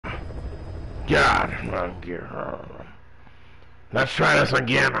God, oh, gear. Let's try this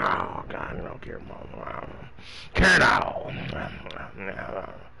again. Oh, God, no gear. Colonel.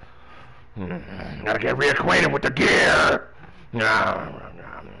 Gotta get reacquainted with the gear.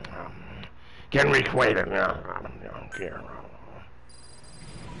 Get reacquainted. Gear.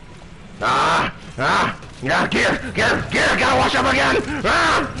 Yeah, gear, gotta wash up again.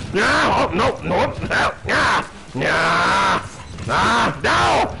 Oh, no, no,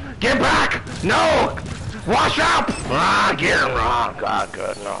 get back, no, wash up. Gear, God,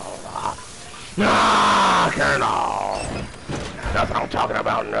 good, no. Colonel, that's what I'm talking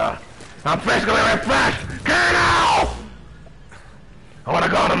about. I'm physically refreshed, Colonel. I wanna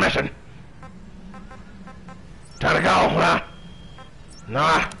go on a mission. Time to go,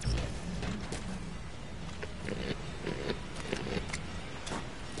 Nah.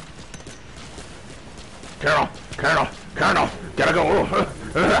 Colonel, gotta go.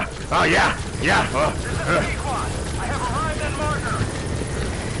 Oh, yeah. I have arrived at marker.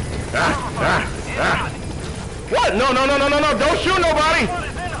 What? No, don't shoot nobody.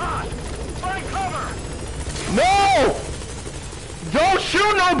 Find cover. No! Don't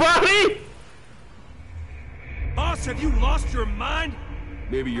shoot nobody! Boss, have you lost your mind?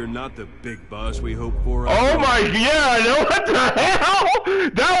 Maybe you're not the big boss we hope for. Oh my, yeah, I know, what the hell?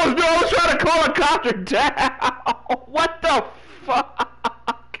 That was, I was trying to call a copter down. What the fuck?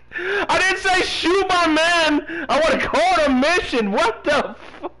 I didn't say shoot my man. I want to call it a mission. What the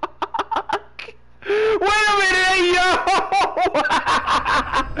fuck? Wait a minute, hey, yo!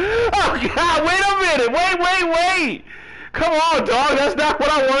 Oh God, wait a minute, wait. Come on, dog, that's not what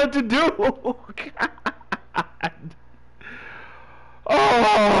I wanted to do. God.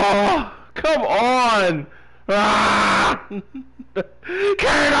 Oh, come on!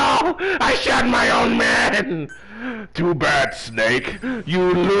 Colonel, I shot my own man. Too bad, Snake.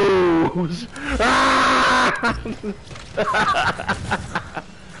 You lose.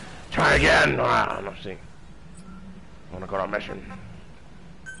 Try again. Let's see. I want to go on a mission.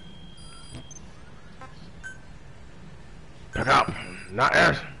 Pick up. Not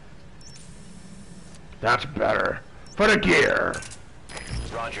as. That's better. For the gear.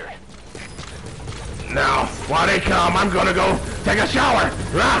 Roger. Now, while they come, I'm gonna go take a shower.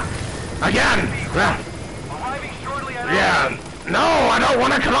 Again. Arriving shortly at Yeah. No, I don't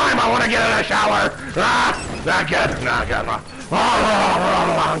want to climb. I want to get in a shower. Not good.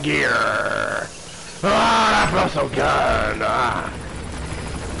 Oh, gear. That feels so good.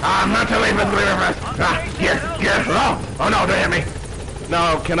 Mentally, gear. Oh no, they hit me.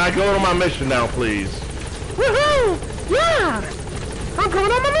 Now, can I go to my mission now, please? Woohoo! Yeah! I'm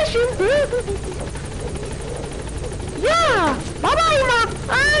going on my mission! Yeah! Bye-bye, my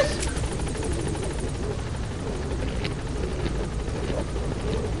ass!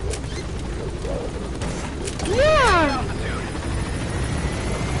 Yeah!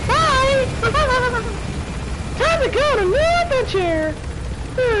 Bye! Time to go on a new adventure!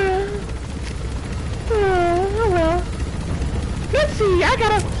 Oh well. Let's see, I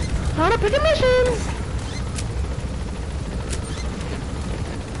gotta pick a mission!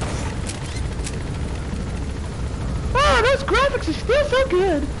 Oh, those graphics are still so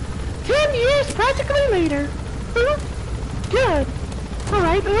good. 10 years practically later. Good.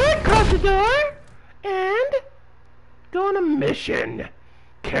 Alright, close the door. And go on a mission.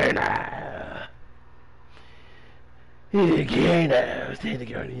 Colonel, time to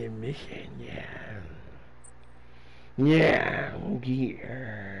go on your mission, yeah,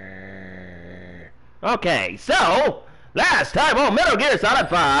 gear. Okay, so, last time on Metal Gear Solid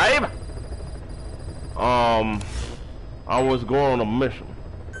 5, I was going on a mission.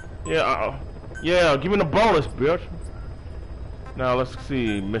 Yeah, give me the bonus, bitch. Now, let's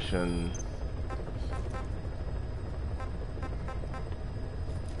see, mission.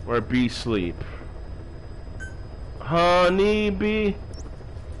 Where bee sleep. Honey bee.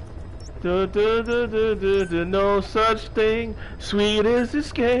 No such thing sweet as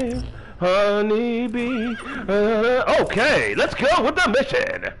escape. Honey bee. Okay, let's go with the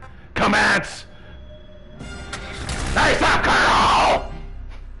mission. Commands. Hey, stop,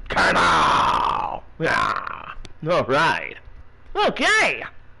 Colonel! Yeah. Alright. Okay.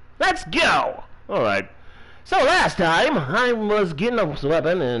 Let's go. Alright. So last time, I was getting a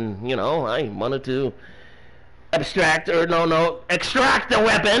weapon and, you know, I wanted to extract the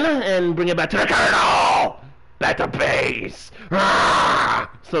weapon and bring it back to the Colonel! Back to base!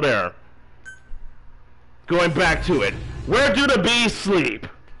 So there. Going back to it. Where do the bees sleep?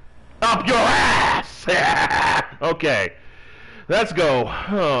 Up your ass! Okay. Let's go.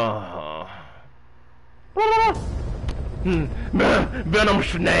 Venom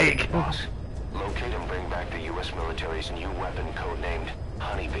Snake. U.S. military's new weapon codenamed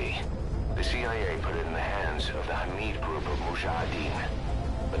Honeybee. The CIA put it in the hands of the Hamid group of Mujahideen.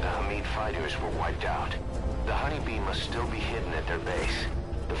 But the Hamid fighters were wiped out. The Honeybee must still be hidden at their base,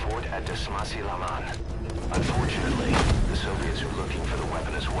 the fort at Dasmasi Laman. Unfortunately, the Soviets are looking for the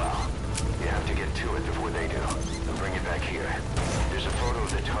weapon as well. You have to get to it before they do, and bring it back here. There's a photo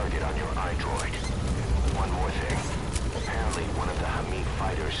of the target on your iDroid. One more thing. Apparently, one of the Hamid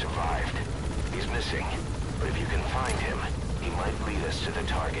fighters survived. He's missing, but if you can find him, he might lead us to the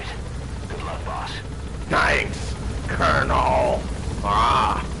target. Good luck, boss. Thanks, Colonel.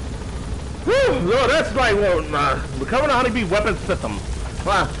 Ah. Whew, no, that's like recovering a Honeybee weapon system.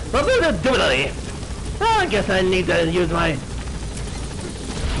 Well, I guess I need to use my...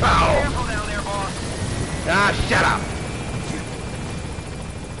 Oh. Careful down there, boss. Ah, shut up.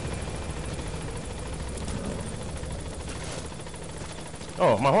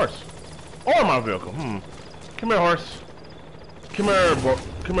 Oh, my horse. Or my vehicle. Come here, horse. Come here, boy.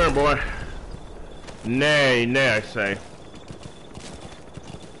 Come here, boy. Nay, nay, I say.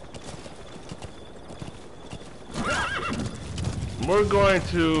 We're going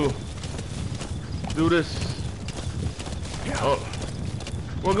to do this. Oh,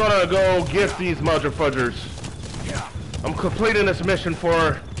 we're gonna go get these mother fudgers. I'm completing this mission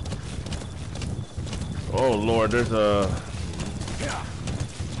for. Oh Lord, there's a.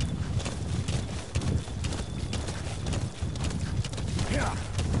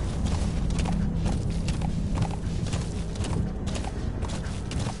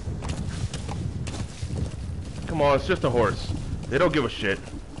 Come on, it's just a horse. They don't give a shit.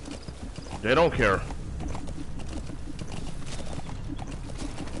 They don't care.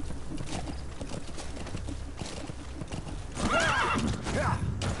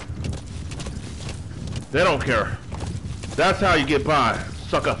 They don't care. That's how you get by,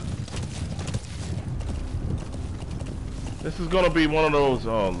 sucker. This is gonna be one of those.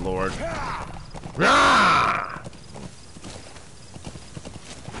 Oh Lord. Ah!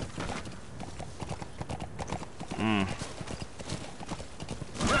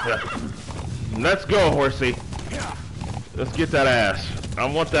 Yeah. Let's go, horsey. Let's get that ass. I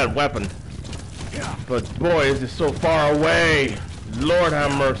want that weapon. But boy, is it so far away. Lord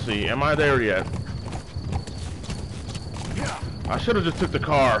have mercy. Am I there yet? I should have just took the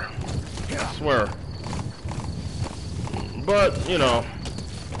car. I swear. But, you know.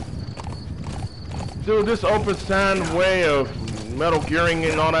 Dude, this open sand way of Metal Gearing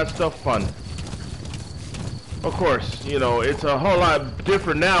and all that stuff, fun. Of course, you know, it's a whole lot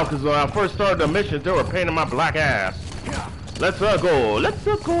different now because when I first started the mission, they were pain in my black ass. Let's go, let's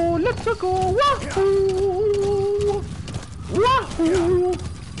go, let's go, wahoo, wahoo.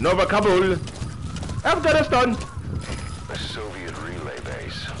 Nova Kabul, Afghanistan. A Soviet relay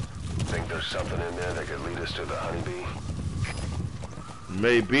base. Think there's something in there that could lead us to the Honeybee?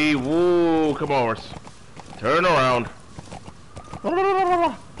 Maybe. Woo, come on, horse. Turn around.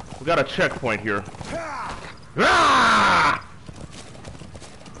 We got a checkpoint here. Ah!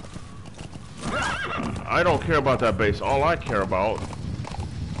 I don't care about that base. All I care about...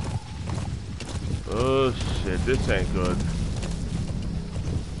 Oh shit, this ain't good.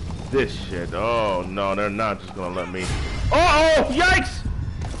 This shit. Oh no, they're not just gonna let me... Uh-oh! Yikes!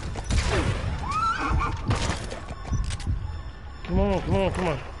 Come on, come on, come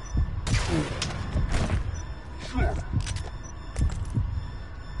on.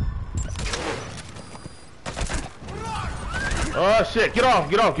 Oh shit, get off,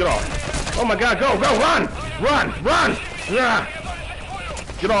 get off, get off. Oh my god, go, go, run! Run, run! Yeah.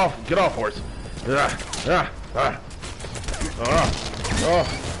 Get off, horse. Run,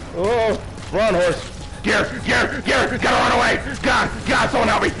 horse. Gear, gotta run away! God, someone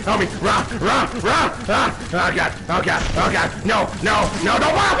help me, run! Oh god, no,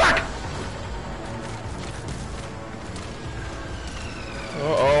 don't run back!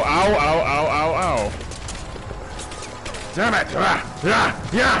 Uh-oh, ow. Damn it!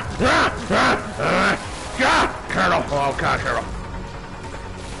 Colonel! Oh god, Colonel!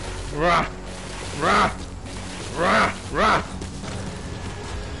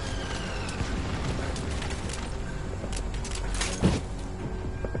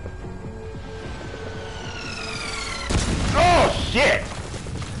 Oh shit!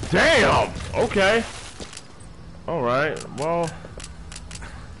 Damn! Okay. Alright, well...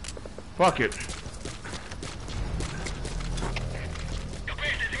 Fuck it.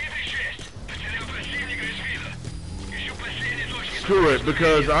 Screw it,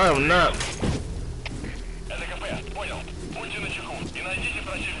 because I am not.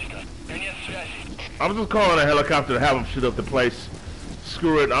 I'm just calling a helicopter to have them shoot up the place.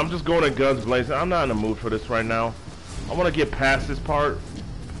 screw it. I'm just going at guns blazing. I'm not in the mood for this right now. I want to get past this part.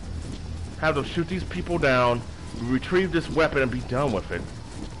 Have them shoot these people down. Retrieve this weapon and be done with it.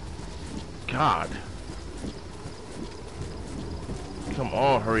 God. Come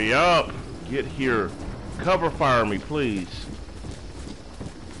on, hurry up. Get here. Cover fire me, please.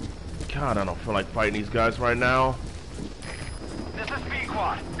 God, I don't feel like fighting these guys right now. This is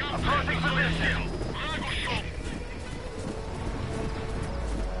Pequod. Approaching position.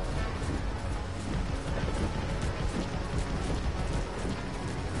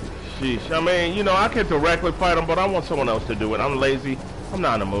 Sheesh, I mean, you know, I could directly fight them, but I want someone else to do it. I'm lazy. I'm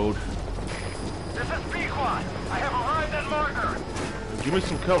not in the mood. This is Pequod. I have arrived at marker. Give me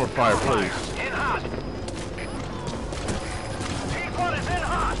some cover fire, please. In hot. Pequod is in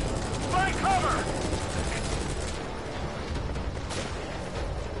hot. Find cover.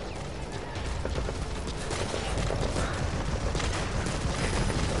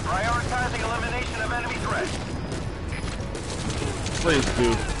 Prioritizing elimination of enemy threats. Please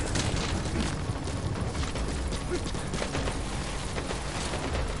do.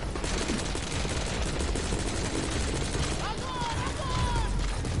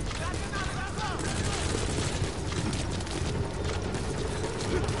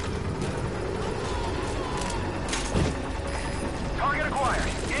 Target acquired.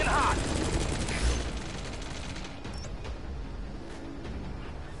 In hot.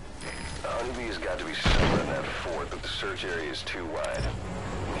 Honeybee's got to be somewhere in that fort, but the search area is too wide.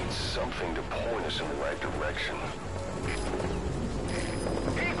 We need something to point us in the right direction.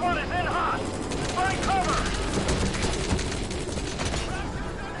 Pequod is in hot. Find cover.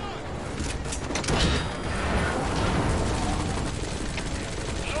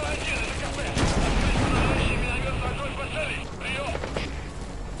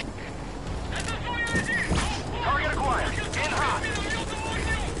 Target acquired. In hot.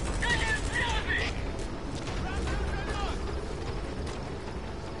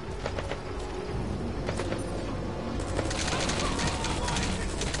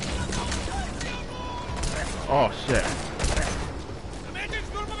 Oh, shit.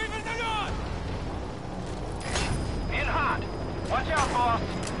 In hot. Watch out, boss.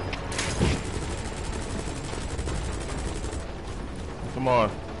 Come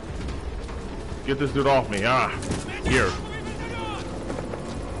on. Get this dude off me. Ah. Here.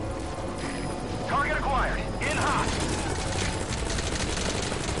 Target acquired. In hot.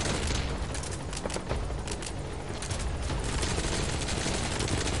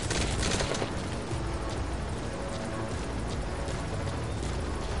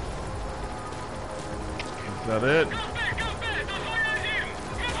 Is that it?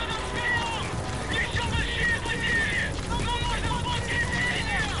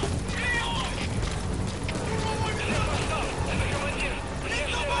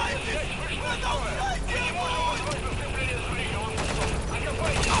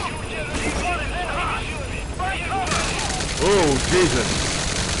 Oh, Jesus.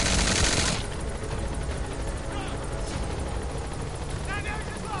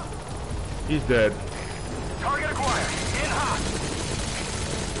 He's dead. Target acquired. In hot.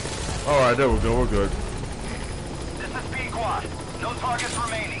 Alright, there we go. We're good. This is Pequod. No targets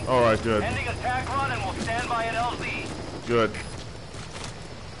remaining. Alright, good. Ending attack run and we'll stand by at LZ. Good.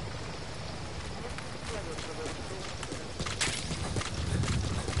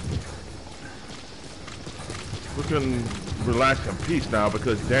 We can relax in peace now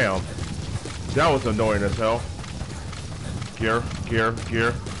because, damn, that was annoying as hell. Gear, gear,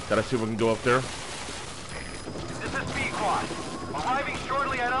 gear. Gotta see if we can go up there. This is Pequod. Arriving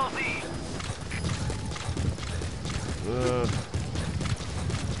shortly at LZ.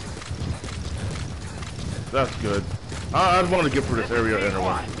 That's good. I want to get through this This is area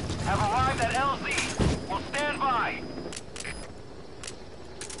anyway. Pequod. Have arrived at LZ. We'll stand by.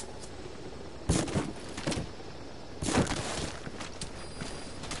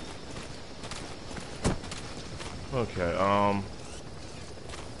 Okay,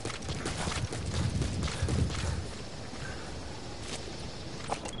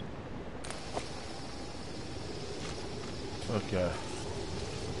 okay.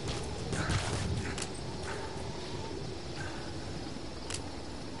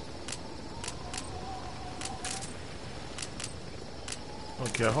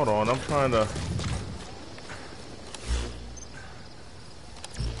 Okay, hold on. I'm trying to...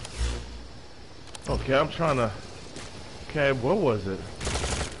 Okay, I'm trying to... Okay, what was it?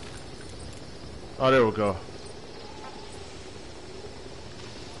 Oh, there we go.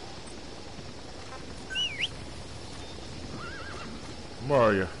 Where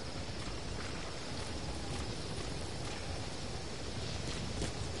are you?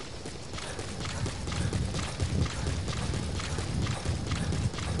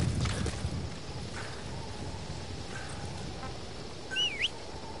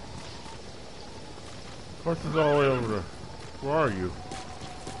 Horses all the way over there. Where are you?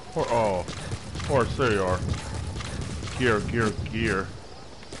 Oh, horse, there you are. Gear.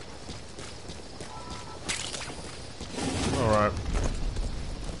 Alright.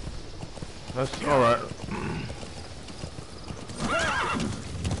 That's alright.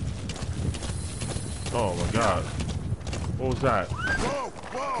 Oh my god. What was that? Whoa!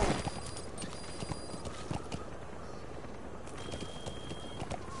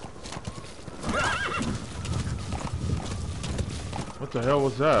 What the hell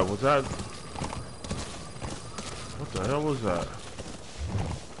was that? What the hell was that?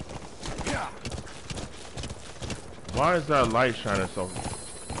 Why is that light shining so?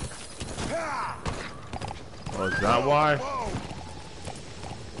 Oh, is that why?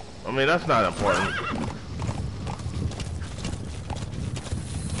 I mean, that's not important.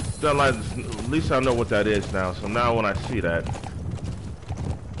 At least I know what that is now. So now when I see that.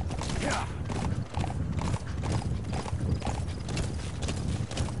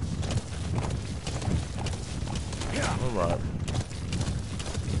 Alright.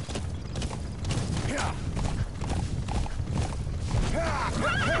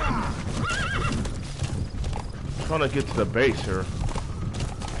 Trying to get to the base here.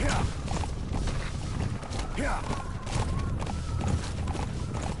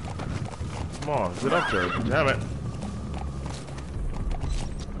 Come on, get up there. Damn it.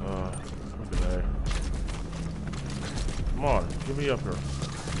 Look at that. Come on, get me up here.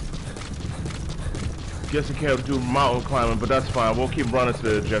 Guess I can't do mountain climbing, but that's fine. We'll keep running to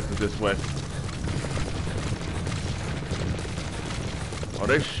the objective this way. Are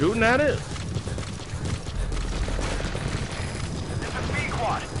they shooting at it? This is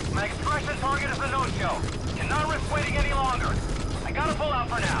B-Quad. My expression target is a no-show. Cannot risk waiting any longer. I gotta pull out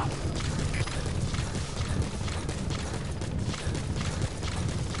for now.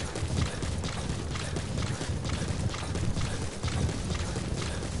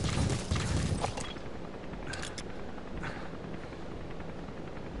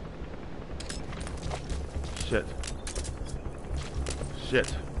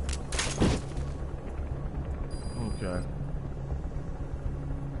 Shit.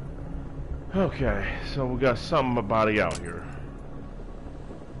 Okay, so we got somebody out here.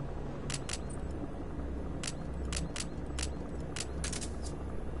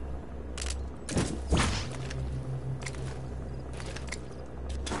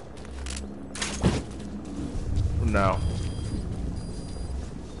 Now.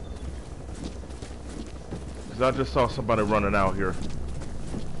 Because I just saw somebody running out here.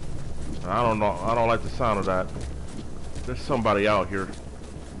 I don't know. I don't like the sound of that. There's somebody out here.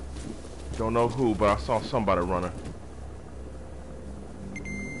 Don't know who, but I saw somebody running.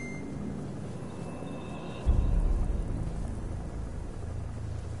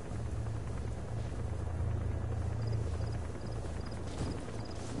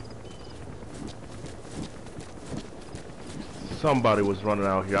 Somebody was running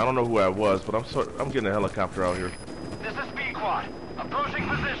out here. I don't know who that was, but I'm getting a helicopter out here. This is B-Quad. Approaching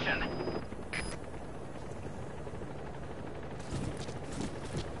position.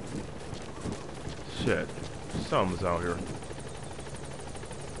 Shit. Something's out here.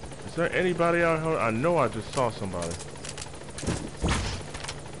 Is there anybody out here? I know I just saw somebody.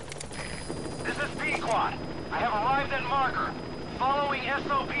 This is B-Quad. I have arrived at marker. Following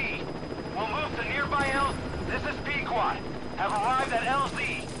SOP. We'll move to nearby L. This is B-Quad. Have arrived at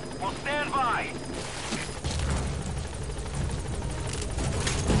LZ. We'll stand by.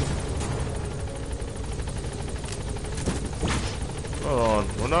 Hold on.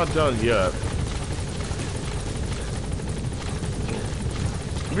 We're not done yet.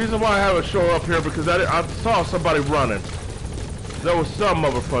 The reason why I haven't shown up here because I saw somebody running. There was some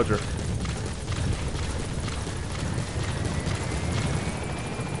motherfucker.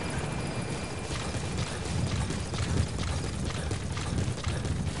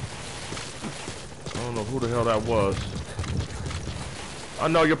 I don't know who the hell that was. I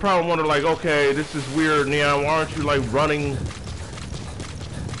know you're probably wondering like, okay, this is weird, Neon. Why aren't you like running?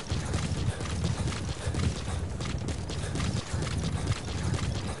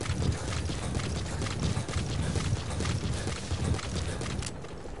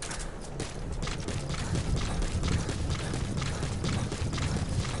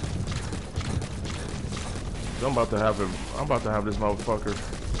 I'm about to have him. I'm about to have this motherfucker.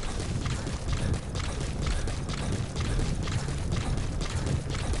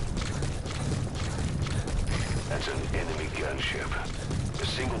 That's an enemy gunship. A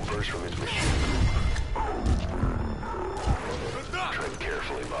single burst from its machine. Tread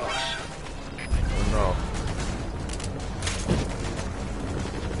carefully, boss. Oh no.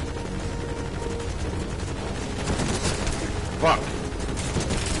 Fuck.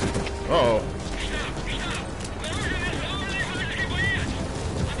 Uh-oh.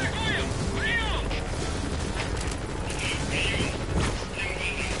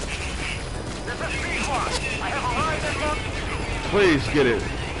 This is Pequod. I have arrived at Mark. Please get it.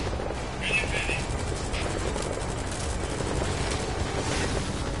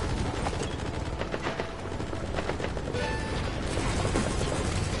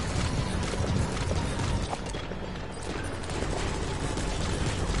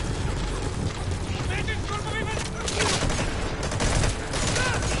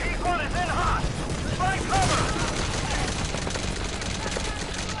 Pequod is in hot. Find cover.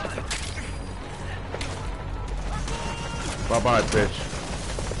 Bye-bye, bitch.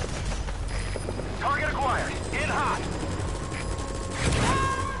 Target acquired. In hot.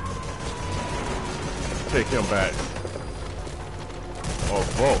 Take him back. Oh,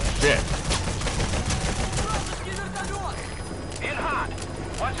 whoa, shit. In hot.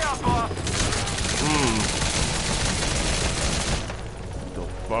 Watch out, boss. The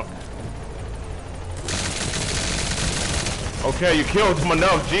fuck? Okay, you killed him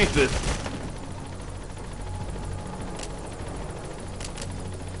enough, Jesus.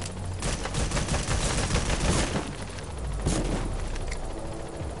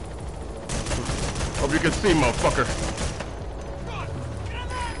 Hope you can see, motherfucker.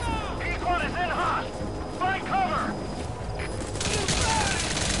 Pequod is in hot. Find cover.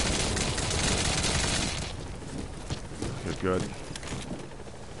 You're good.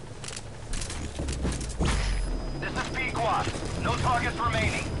 This is Pequod. No targets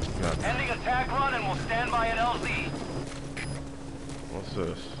remaining. God. Ending attack run and we'll stand by at LZ. What's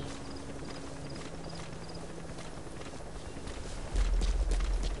this?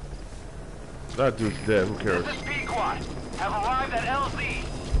 That dude's dead. Who cares? This is Pequod. Have arrived at LZ.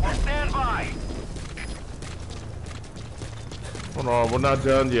 We'll stand by. Hold on, we're not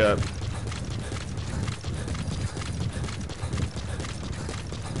done yet.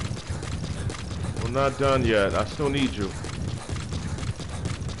 We're not done yet. I still need you.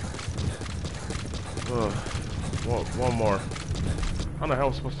 One more. How the hell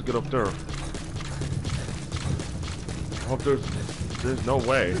am I supposed to get up there? I hope there's no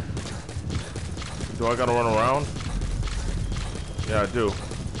way. Do I gotta run around? Yeah, I do.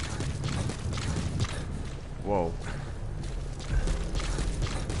 Whoa.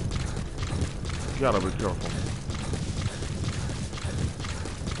 Gotta be careful.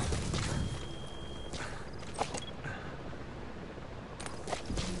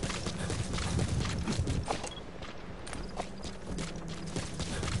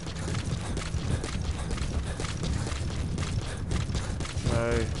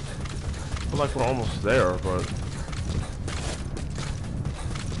 Okay. I feel like we're almost there, but...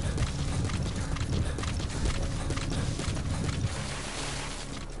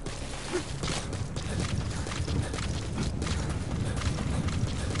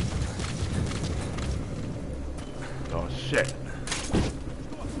 Oh, shit.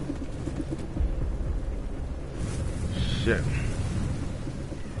 Shit.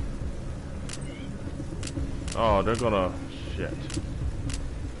 Oh, they're gonna... Shit.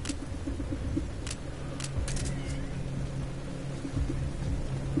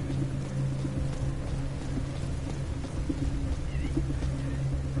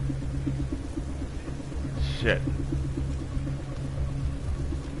 Shit.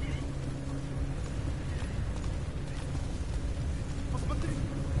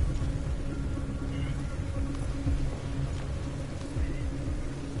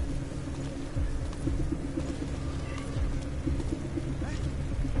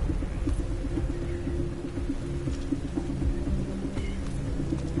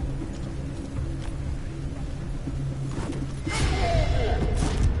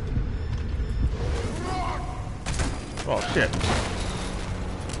 Oh, shit.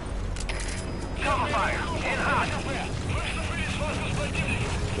 Cover fire. In hot.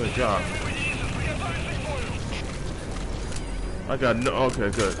 Good job. I got no... Okay,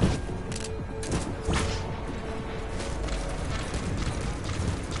 good.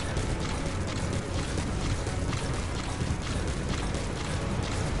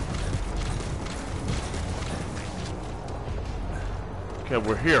 Okay,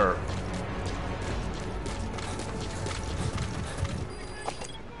 we're here.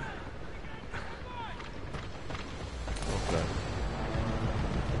 Okay.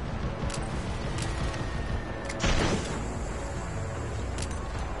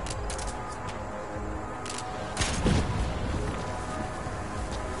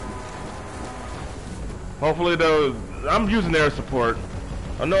 Hopefully those... I'm using air support.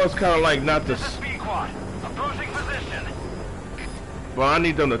 I know it's kind of like not This this... is Pequod. Approaching position. But I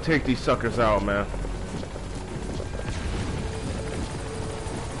need them to take these suckers out, man.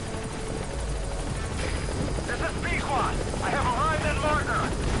 This is Pequod. I have arrived at marker.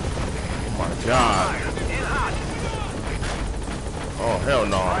 Oh my god. In hot. Oh, hell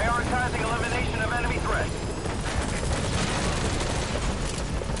no. Prioritizing elimination of enemy threats.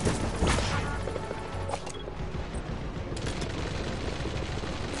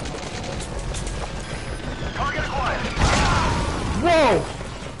 Target acquired. Whoa!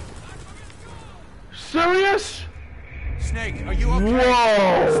 Serious? Snake, are you okay?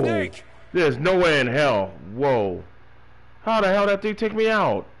 Whoa! Snake! There's no way in hell. Whoa. How the hell that thing take me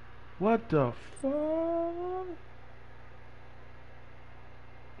out? What the fuck?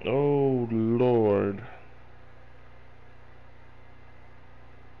 Oh, Lord.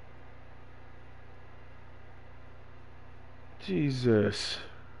 Jesus.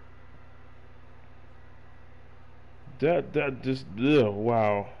 That just, ugh,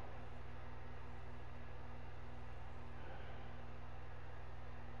 wow.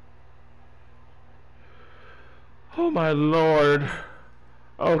 Oh my Lord.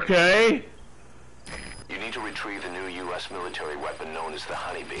 Okay. You need to retrieve the new U.S. military weapon known as the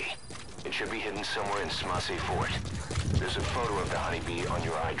Honeybee. It should be hidden somewhere in Smasei Fort. There's a photo of the Honeybee on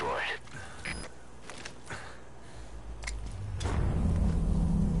your iDroid.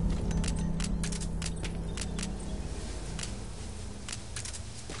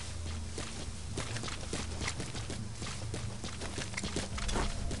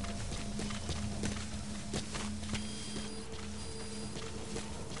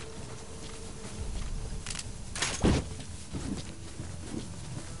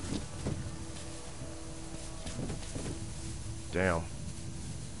 Damn.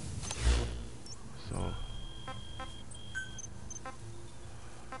 So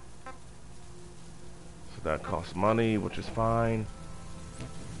that costs money, which is fine.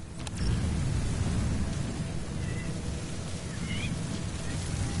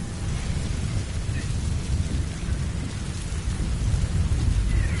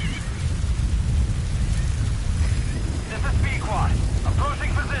 This is Pequod.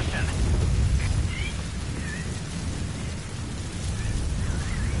 Approaching position.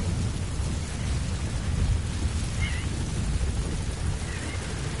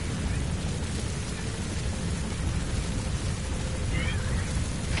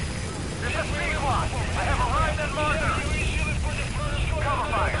 This is Pequod. I have arrived at marker. Cover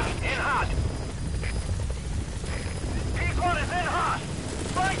fire. In hot. Pequod is in hot.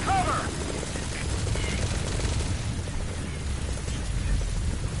 Find cover.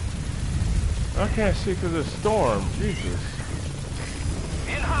 I can't see through this storm. Jesus.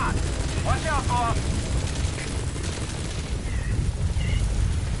 In hot. Watch out, boss.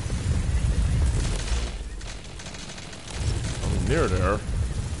 I'm near there.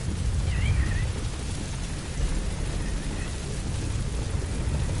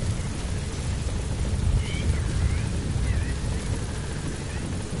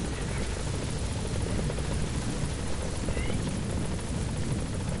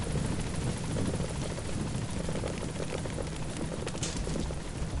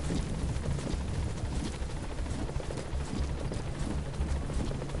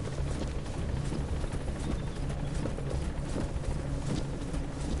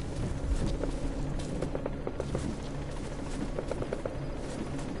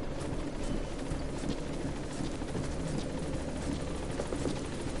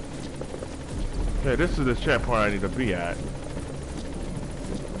 Okay, this is the checkpoint I need to be at.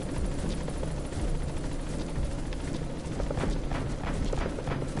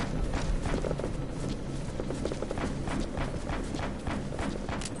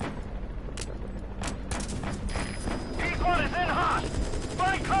 Pequod is in hot.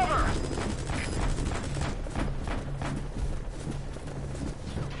 Find cover.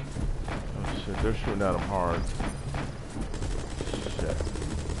 Oh shit, they're shooting at him hard. Shit.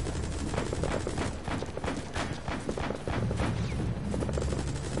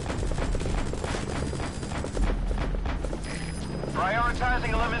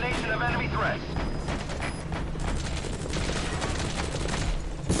 Prioritizing elimination of enemy threats.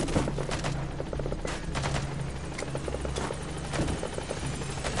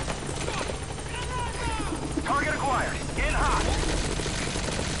 Target acquired. In hot.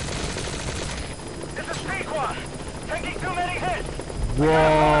 This is Pequod. Taking too many hits.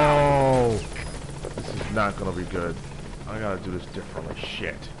 Whoa! This is not gonna be good. I gotta do this differently.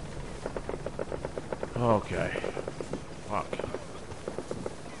 Shit. Okay. Fuck.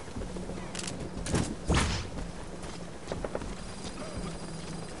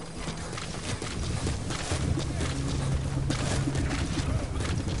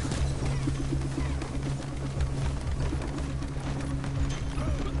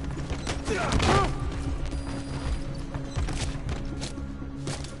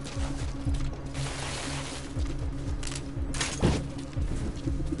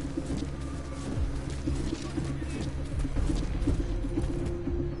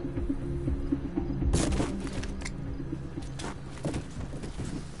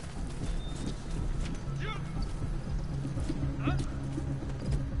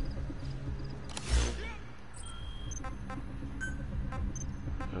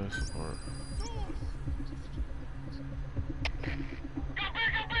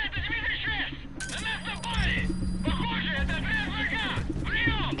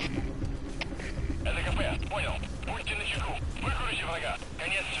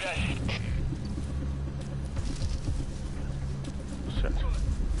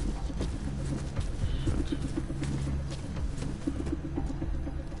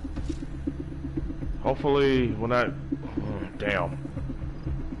 Hopefully, when I... damn.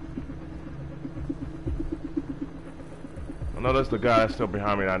 I know that's the guy that's still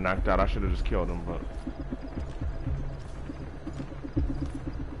behind me that I knocked out. I should have just killed him, but...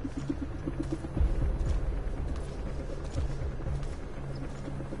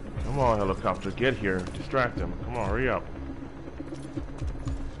 Come on, helicopter, get here. Distract him. Come on, hurry up.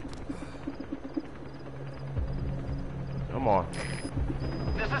 Come on.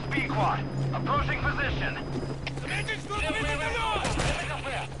 This is Pequod. Approaching position.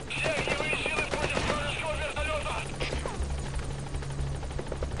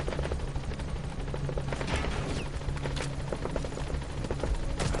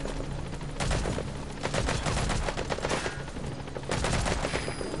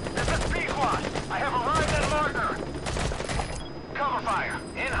 This is Pequod. I have arrived at marker. Cover fire.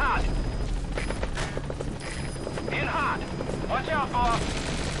 In hot. In hot. Watch out, boss.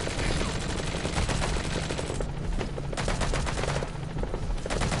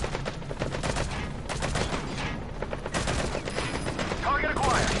 Target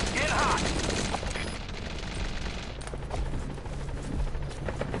acquired. In hot.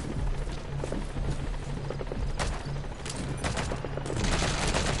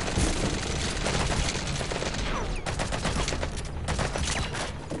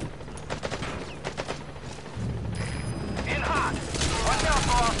 In hot. Watch out,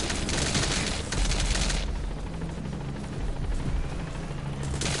 boss.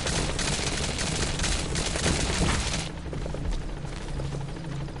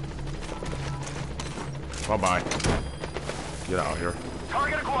 Bye-bye. Get out here.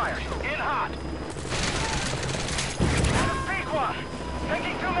 Target acquired. In hot. Pequod.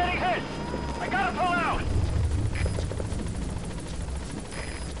 Taking too many hits. I gotta pull out.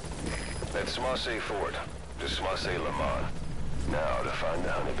 That's Marseille Fort. This is Marseille Le Mans. Now to find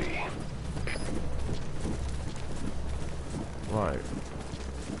the Honeybee. Right.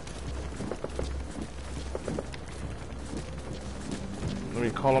 Let me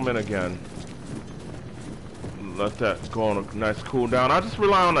call him in again. Let that go on a nice cool down. I'll just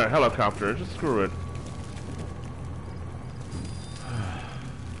rely on that helicopter. Just screw it.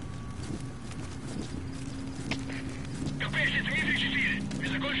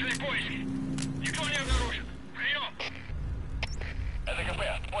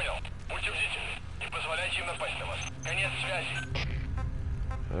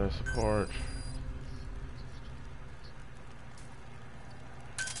 Support.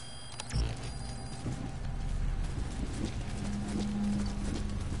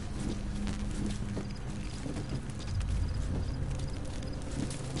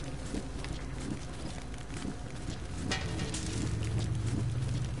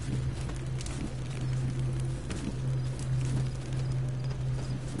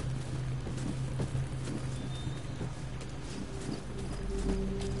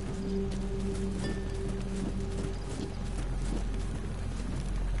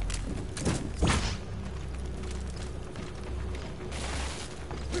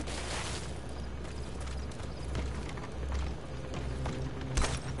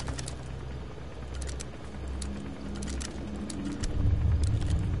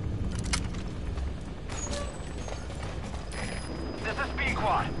 This is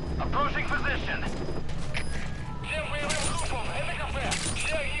Pequod. Approaching position.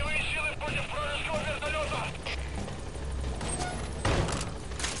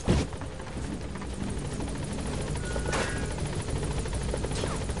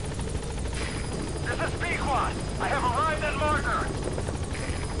 This is Pequod. I have arrived at marker.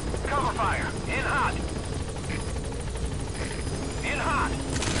 Cover fire. In hot. In hot.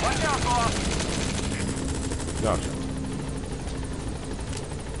 Watch out, boss. Gotcha.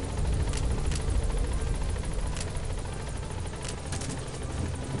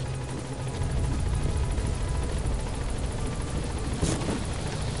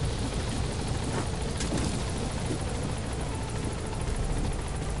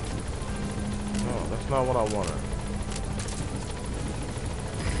 not what I wanted.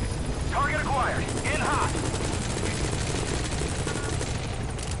 Target acquired. In hot.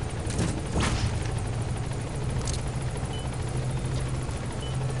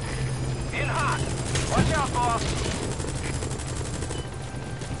 In hot. Watch out, boss.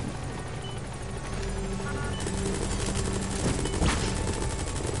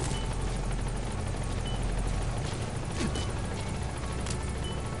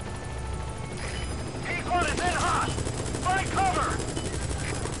 Pequod is in hot. Find cover.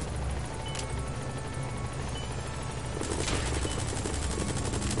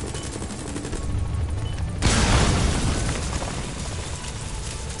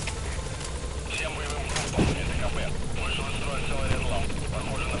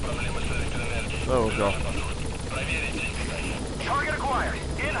 There we go. Target acquired.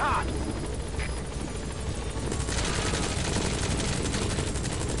 In hot.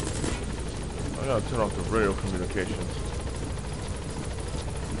 I gotta turn off the radio communications.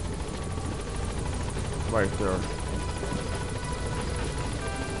 Right there.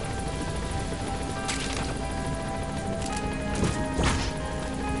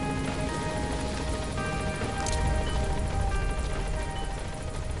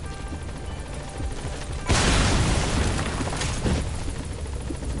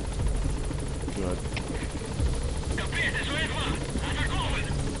 Good.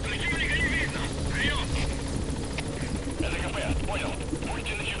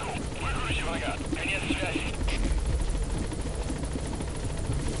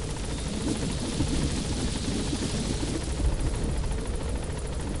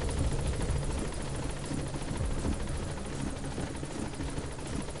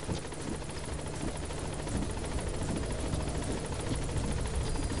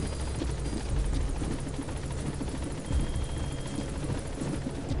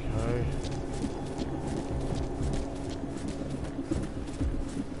 Okay.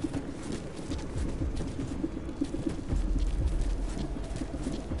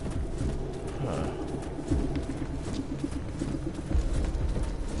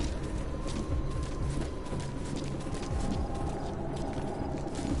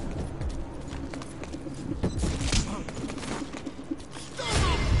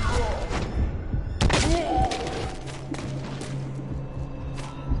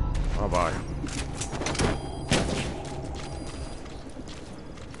 Bye-bye.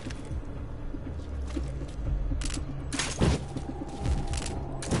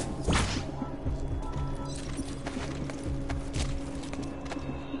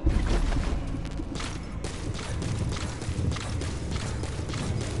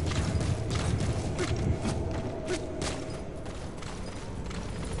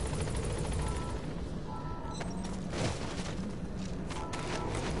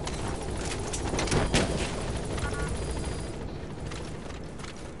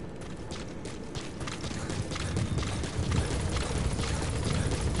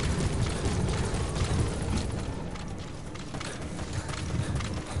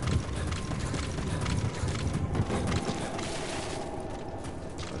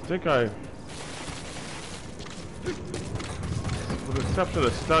 I think with the exception of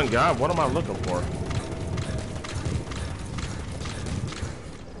the stun guy, what am I looking for?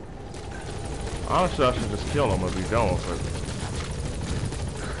 Honestly, I should just kill him and be done with it.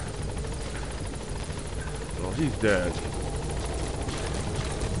 Well, he's dead.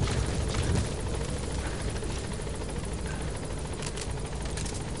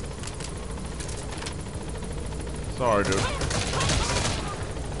 Sorry, dude.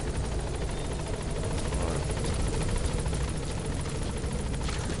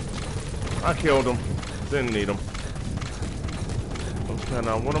 I killed him. Didn't need him. Okay,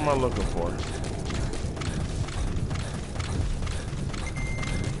 now what am I looking for?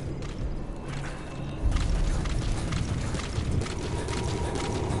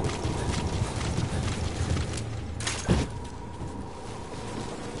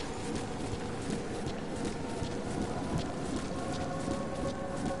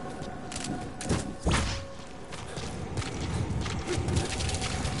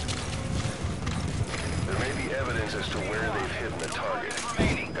 As to where they've hidden the target.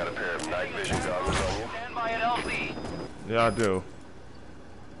 Got a pair of night vision goggles on you? Stand by at LZ. Yeah, I do.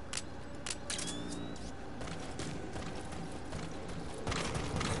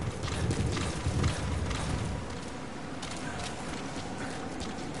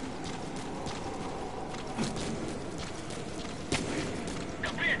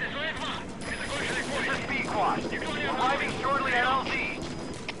 This is Pequod. Arriving shortly at LZ.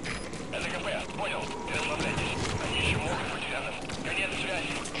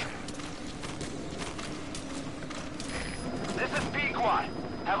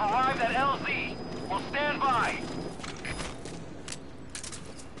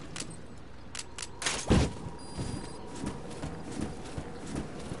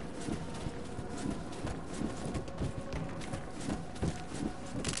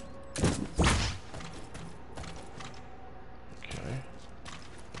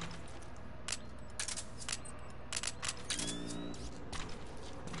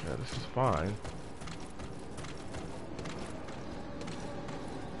 this is fine.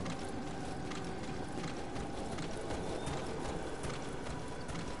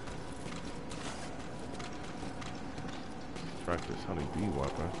 Track this honeybee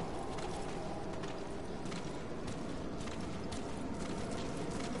weapon.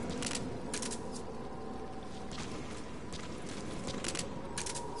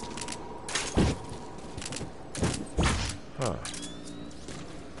 Huh.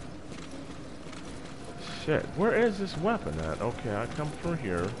 Shit, where is this weapon at? Okay, I come through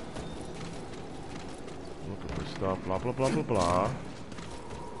here. Looking for stuff, blah blah blah blah blah.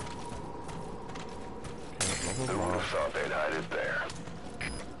 Okay, blah blah Who blah. would have thought they'd hide it there?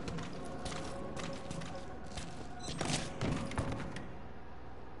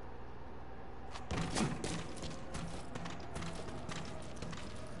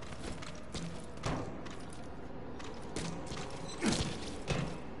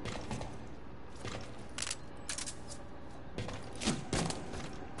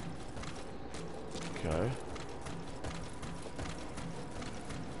 Okay.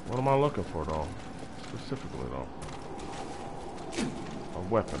 What am I looking for, though? Specifically, though. A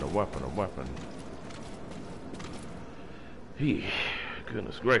weapon, a weapon, a weapon. Hey,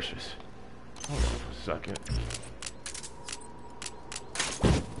 goodness gracious. Hold on for a second.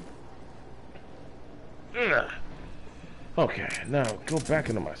 Ugh. Okay, now go back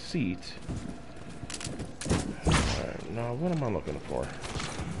into my seat. Alright, now what am I looking for?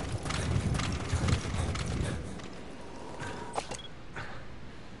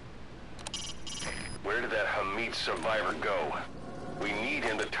 Where did that Hamid survivor go? We need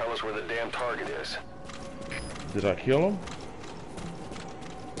him to tell us where the damn target is. Did I kill him?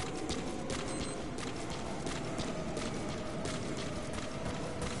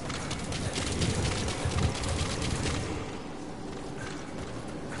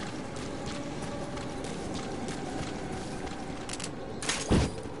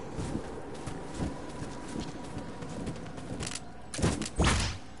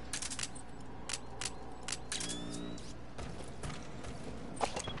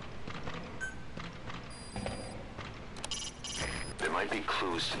 There might be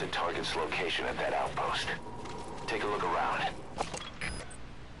clues to the target's location at that outpost. Take a look around.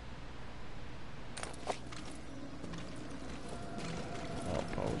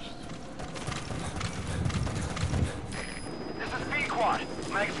 Outpost. This is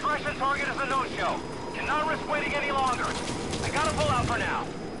Pequod. My expression target is a no-show. Cannot risk waiting any longer. I gotta pull out for now.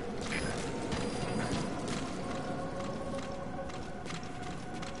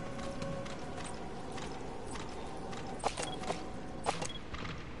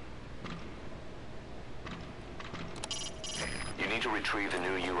 You need to retrieve the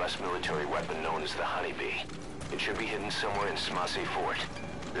new U.S. military weapon known as the Honeybee. It should be hidden somewhere in Smasei Fort.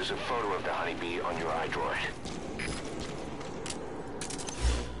 There's a photo of the Honeybee on your iDroid.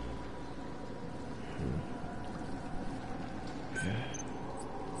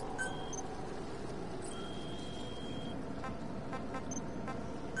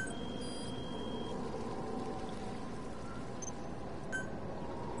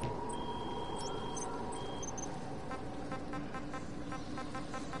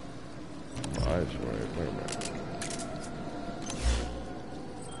 Eyes right. Wait a minute.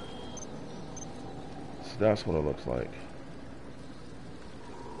 So that's what it looks like.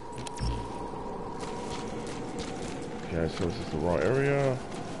 Okay, so this is the wrong area.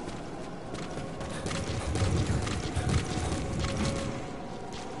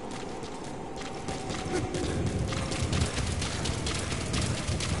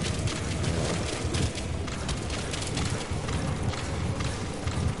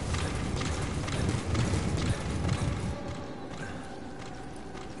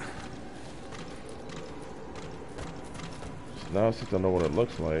 Now since I know what it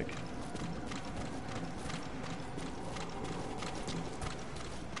looks like,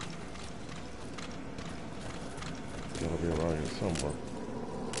 it's gotta be around here somewhere.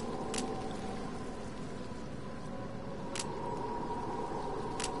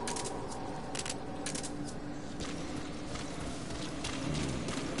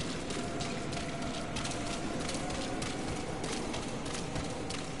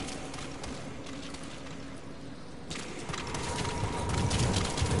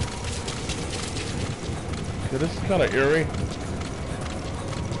 Yeah, this is kind of eerie.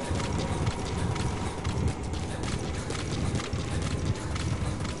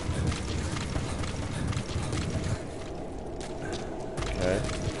 Okay.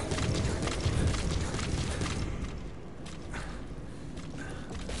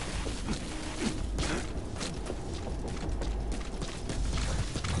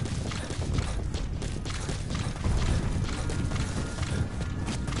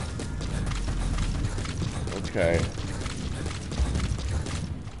 Okay.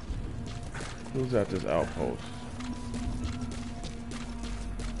 Who's at this outpost?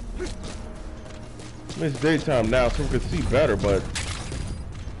 I mean, it's daytime now, so we can see better, but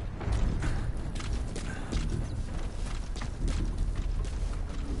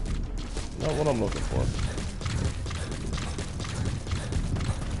not what I'm looking for.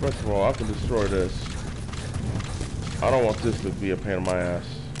 First of all, I can destroy this. I don't want this to be a pain in my ass.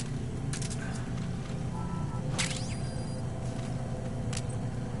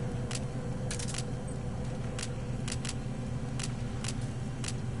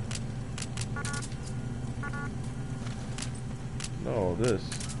 No, this.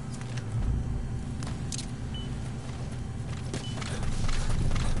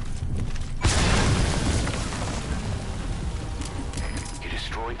 You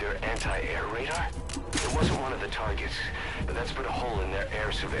destroyed their anti-air radar? It wasn't one of the targets, but that's put a hole in their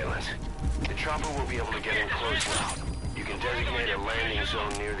air surveillance. The chopper will be able to get in close now. You can designate a landing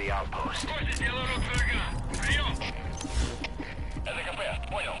zone near the outpost.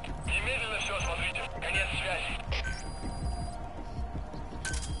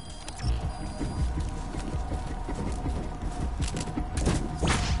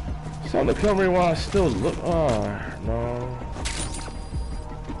 Something to cover me while I still look. Oh, no.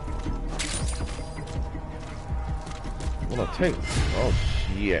 I'm gonna take. Oh,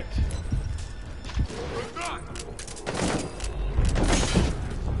 shit.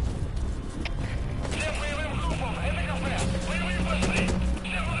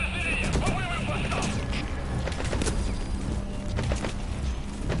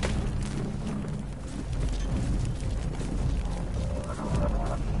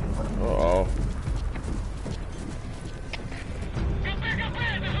 Uh-oh.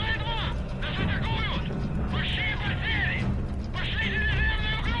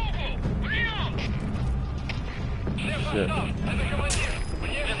 Shit.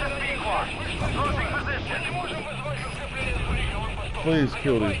 Please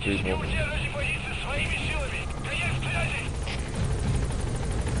kill these people.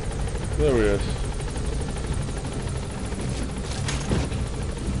 There he is.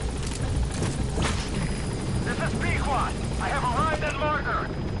 This is Pequod. I have arrived at marker.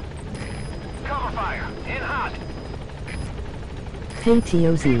 Cover fire. In hot. Hey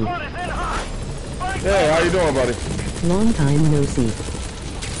TOZ. Pequod is in hot. Fight Hey, how you doing, buddy? Long time no see.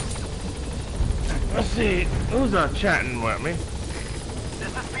 Let's see. Who's chatting with me?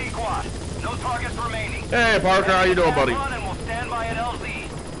 This is Pequod. No targets remaining. Hey, Parker, how you doing, buddy? And we'll stand by at LZ.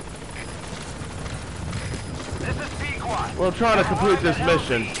 This is Pequod. We're trying to complete this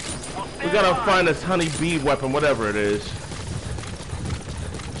mission. We gotta find this honeybee weapon, whatever it is.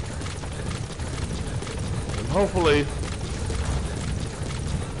 And hopefully...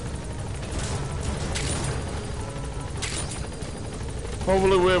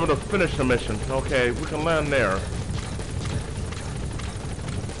 Hopefully we're able to finish the mission. Okay, we can land there.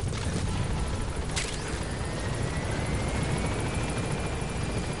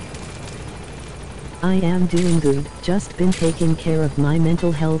 I am doing good, just been taking care of my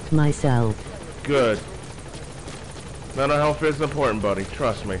mental health myself. Good. Mental health is important, buddy.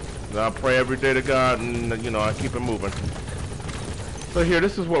 Trust me. I pray every day to God, and, you know, I keep it moving. So here,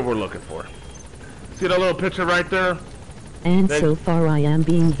 this is what we're looking for. See that little picture right there? And so far I am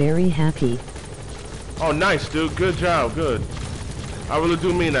being very happy. Oh, nice, dude. Good job. Good. I really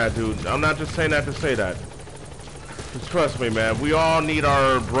do mean that, dude. I'm not just saying that to say that. Just trust me, man. We all need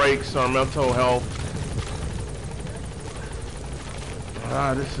our breaks, our mental health.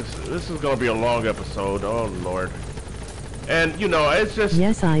 This is gonna be a long episode. Oh, Lord. And, you know, it's just...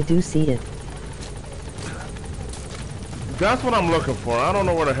 Yes, I do see it. That's what I'm looking for. I don't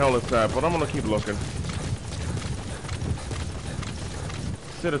know where the hell it's at, but I'm gonna keep looking.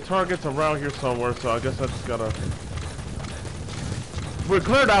 See, the target's around here somewhere, so I guess I just gotta... We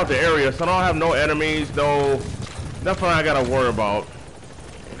cleared out the area, so I don't have no enemies, nothing I gotta worry about.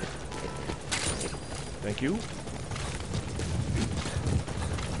 Thank you.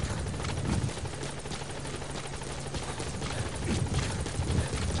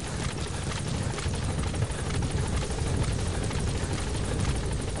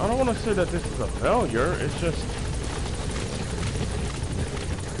 I don't want to say that this is a failure, it's just...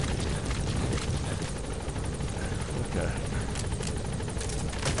 Okay.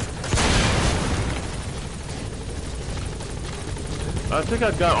 I think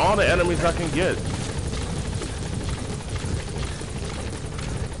I got all the enemies I can get.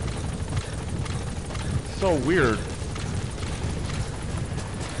 So weird.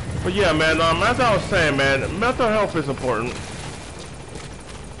 But yeah, man, as I was saying, man, mental health is important.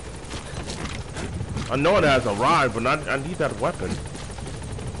 I know it has arrived, but I need that weapon.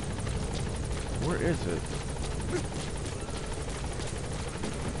 Where is it?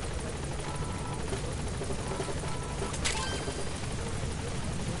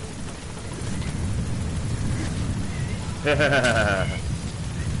 I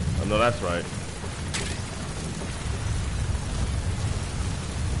know that's right.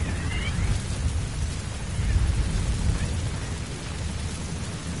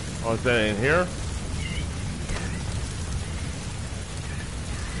 Oh, is that in here?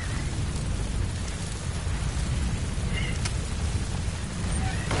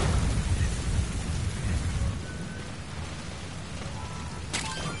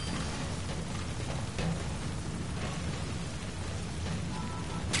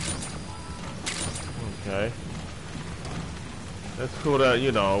 Okay. That's cool that,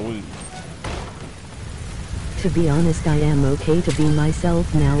 you know, we... To be honest, I am okay to be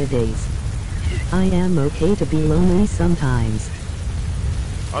myself nowadays. I am okay to be lonely sometimes.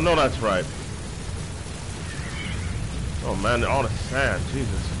 I know that's right. Oh man, all the sand,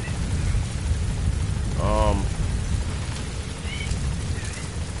 Jesus.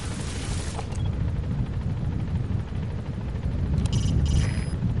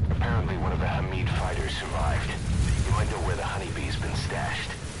 Apparently one of the Hamid fighters survived. You might know where the honeybee's been stashed,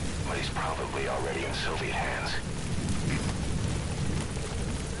 but he's probably already in Soviet hands.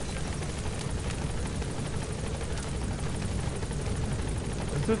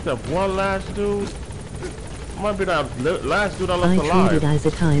 Is this the one last dude? Might be that last dude I I left alive. treat it as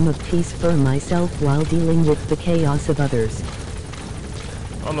a time of peace for myself while dealing with the chaos of others.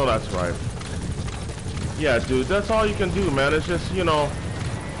 Oh no, that's right. Yeah, dude, that's all you can do, man. It's just, you know,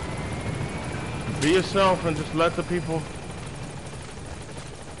 be yourself and just let the people,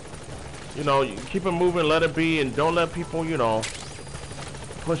 you know, keep it moving, let it be, and don't let people, you know,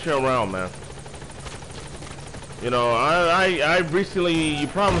 push you around, man. You know, I recently, you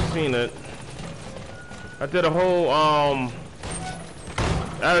probably seen it. I did a whole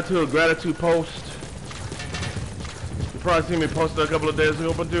attitude of gratitude post. You probably seen me post it a couple of days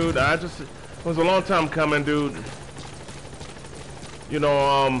ago, but dude, it was a long time coming, dude. You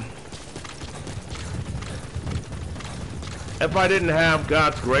know, if I didn't have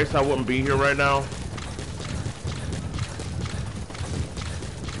God's grace, I wouldn't be here right now.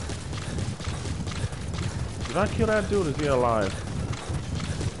 Did I kill that dude? Is he alive?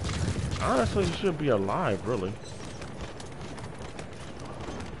 Honestly, he should be alive, really.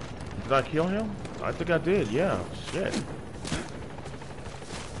 Did I kill him? I think I did, yeah. Shit.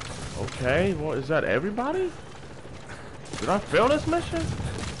 Okay, well, is that everybody? Did I fail this mission?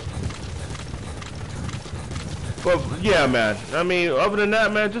 But, yeah, man. I mean, other than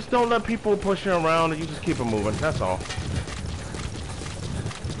that, man, just don't let people push you around and you just keep it moving. That's all.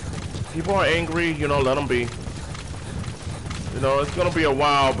 People are angry, you know, let them be. You know, it's gonna be a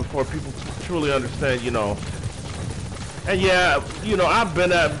while before people truly understand, you know. And yeah, you know, I've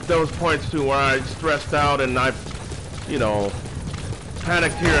been at those points too where I stressed out and I, you know,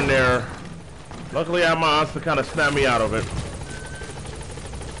 panicked here and there. Luckily I have my aunts to kind of snap me out of it.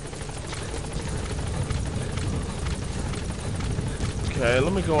 Okay,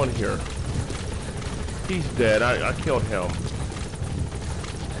 let me go in here. He's dead. I killed him.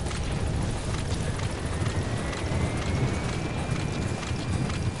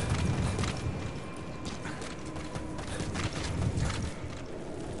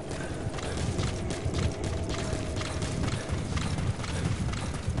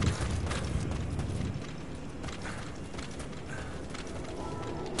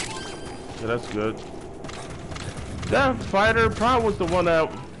 Yeah, that's good. That fighter probably was the one that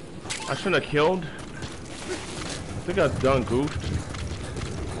I shouldn't have killed. I think I done goofed.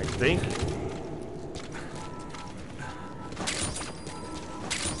 I think.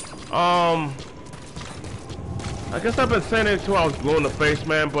 I guess I've been saying it until I was blue in the face,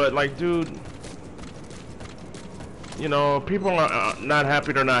 man, but like, dude, you know, people are not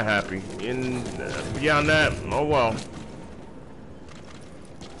happy, they're not happy. And beyond that, oh well.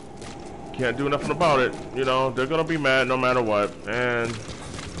 Can't do nothing about it. You know, they're gonna be mad no matter what. And,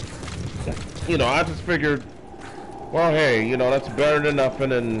 you know, I just figured, well, hey, you know, that's better than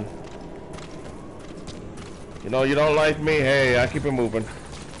nothing. And, you know, you don't like me, hey, I keep it moving.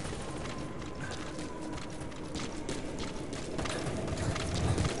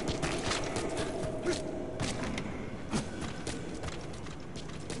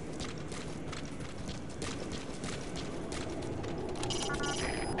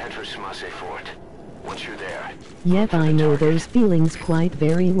 Fort. Once you're there. Yep, I know those feelings quite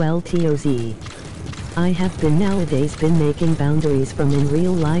very well, TOZ. I have been nowadays been making boundaries from in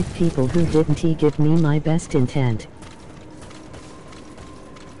real life people who didn't give me my best intent.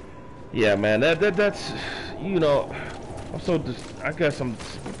 Yeah, man, that's, you know, I'm so I guess I'm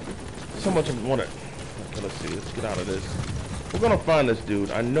so much of want to. Okay, let's see, let's get out of this. We're gonna find this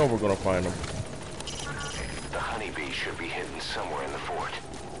dude. I know we're gonna find him. The honeybee should be hidden somewhere in the fort.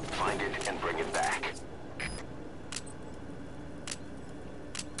 Find it and bring it back.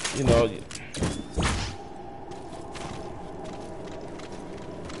 You know.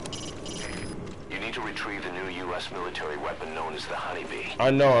 You need to retrieve the new U.S. military weapon known as the honeybee. I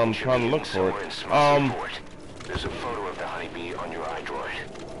know. I'm It should trying be to look hidden for somewhere in it. Smutsy Fort. There's a photo of the honeybee on your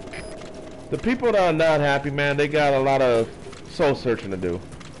iDroid. The people that are not happy, man, they got a lot of soul searching to do.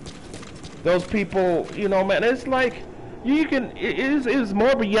 Those people, you know, man, it's like you can. It is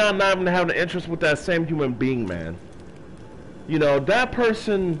more beyond not even having an interest with that same human being, man. You know, that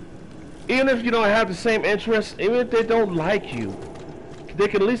person, even if you don't have the same interests, even if they don't like you, they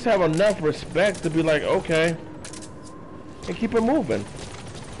can at least have enough respect to be like, okay, and keep it moving.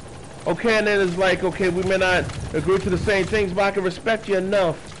 Okay, and then it's like, okay, we may not agree to the same things, but I can respect you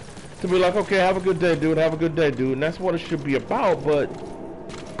enough to be like, okay, have a good day, dude, have a good day, dude. And that's what it should be about, but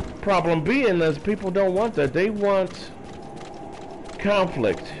problem being is people don't want that. They want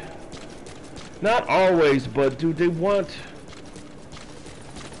conflict. Not always, but dude, they want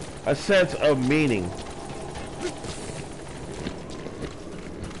a sense of meaning.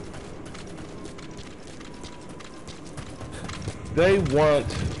 They want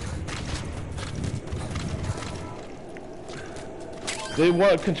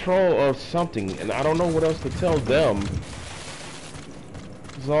control of something, and I don't know what else to tell them.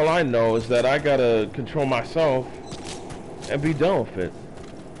 'Cause all I know is that I gotta control myself and be done with it.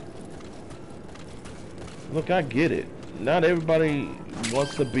 Look, I get it. Not everybody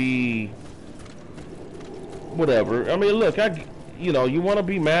wants to be whatever. I mean, look, you know, you want to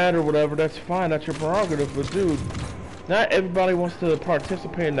be mad or whatever, that's fine, that's your prerogative, but dude, not everybody wants to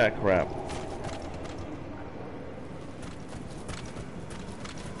participate in that crap.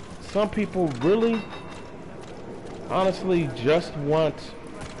 Some people really, honestly, just want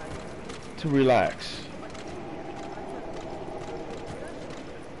to relax.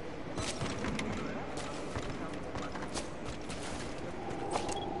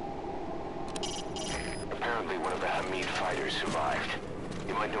 Apparently one of the Hamid fighters survived.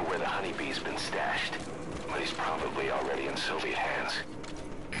 You might know where the honeybee's been stashed, but he's probably already in Soviet hands.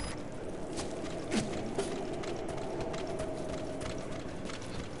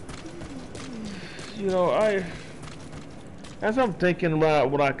 You know, as I'm thinking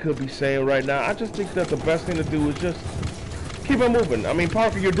about what I could be saying right now, I just think that the best thing to do is just keep it moving. I mean,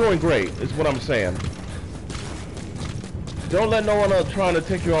 Parker, you're doing great, is what I'm saying. Don't let no one trying to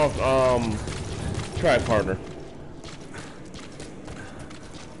take you off track, partner.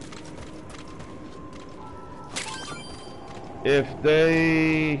 If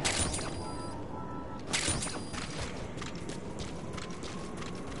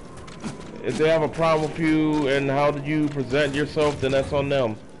they have a problem with you and how did you present yourself, then that's on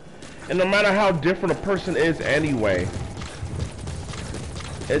them. And no matter how different a person is anyway,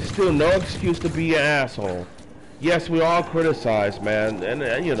 it's still no excuse to be an asshole. Yes, we all criticize, man,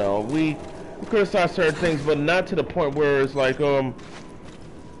 and you know, we criticize certain things, but not to the point where it's like, oh,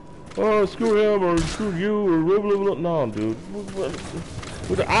 screw him or screw you or blah, blah, blah. No, dude.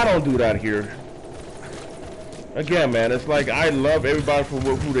 I don't do that here. Again, man, it's like I love everybody for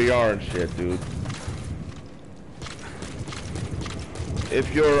who they are and shit, dude.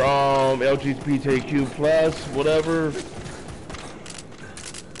 If you're LGBTQ plus, whatever.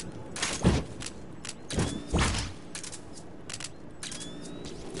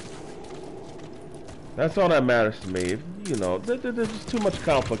 That's all that matters to me. You know, there's just too much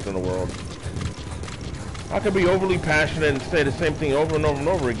conflict in the world. I could be overly passionate and say the same thing over and over and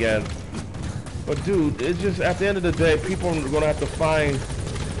over again. But dude, it's just, at the end of the day, people are going to have to find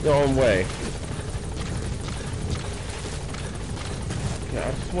their own way. Yeah,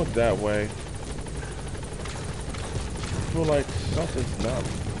 I just went that way. I feel like something's not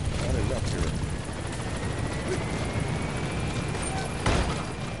enough here.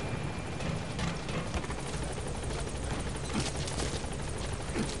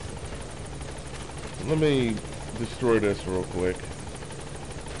 Let me destroy this real quick.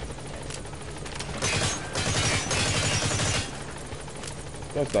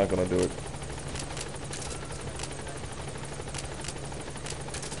 That's not gonna do it.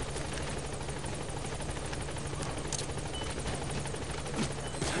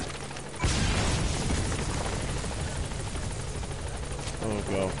 There we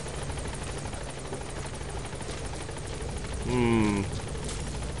go.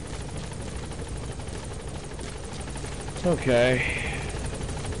 Okay.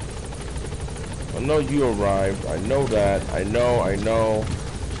 I know you arrived. I know that. I know.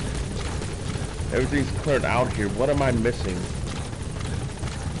 Everything's cleared out here. What am I missing?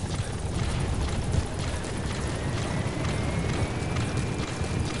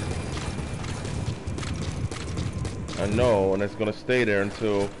 I know, and it's gonna stay there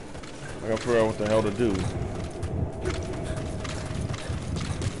until I gotta figure out what the hell to do.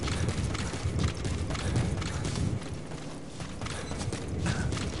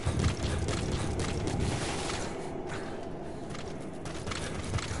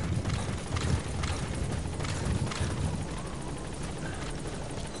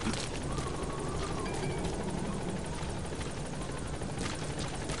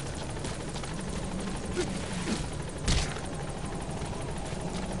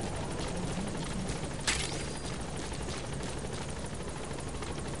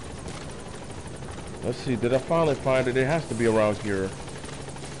 Let's see, did I finally find it? It has to be around here.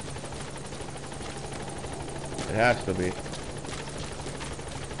 It has to be.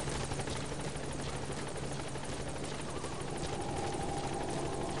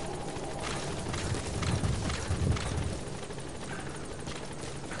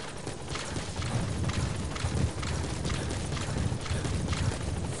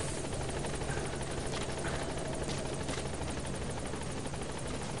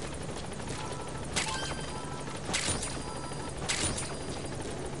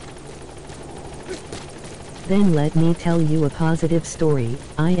 Then let me tell you a positive story.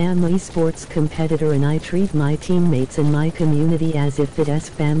 I am a sports competitor and I treat my teammates and my community as if it is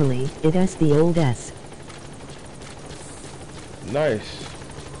family. It is the old S. Nice.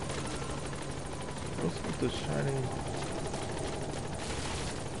 Let's put the shining.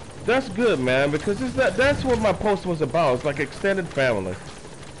 That's good, man, because that's what my post was about. It's like extended family.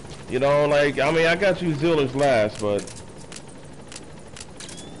 You know, like, I mean, I got you Zillers last, but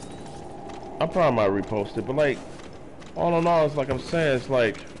I probably might repost it, but like, all in all, it's like I'm saying, it's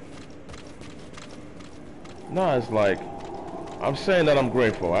like, no, it's like, I'm saying that I'm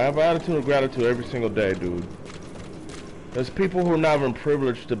grateful. I have an attitude of gratitude every single day, dude. There's people who are not even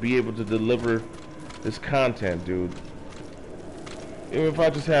privileged to be able to deliver this content, dude. Even if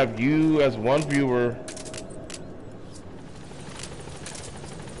I just have you as one viewer,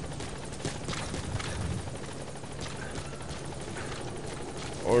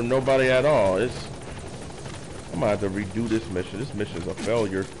 or nobody at all, I'm gonna have to redo this mission. This mission's a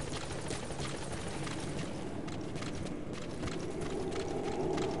failure.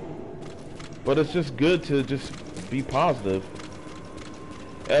 But it's just good to just be positive.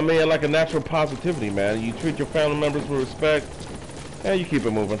 I mean, like a natural positivity, man. You treat your family members with respect, and you keep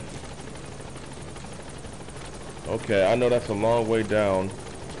it moving. Okay, I know that's a long way down.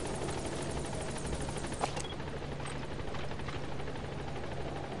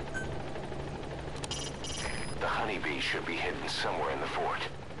 The honeybee should be hidden somewhere in the fort.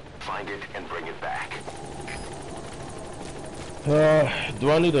 Find it and bring it back. Do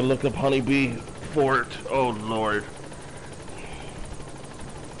I need to look up honeybee fort? Oh Lord.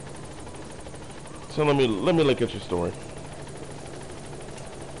 So let me look at your story.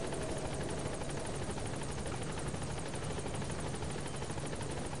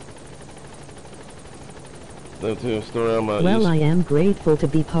 Well, I am grateful to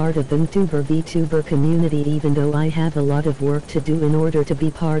be part of the VTuber community, even though I have a lot of work to do in order to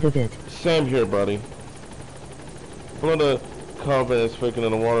be part of it. Same here, buddy. One of the confidence faking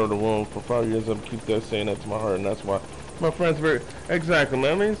in the water of the room for 5 years. I keep that saying that to my heart, and that's why my friends very exactly,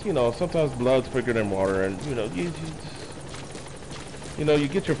 man. I mean, you know, sometimes blood's thicker than water, and you know, you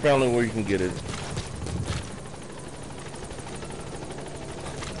get your family where you can get it.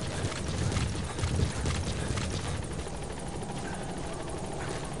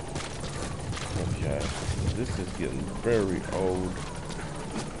 Okay, this is getting very old.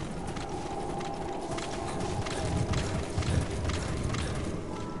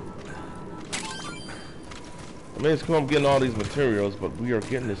 I mean, it's cool I'm getting all these materials, but we are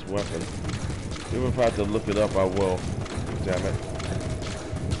getting this weapon. Even if I have to look it up, I will. Damn it.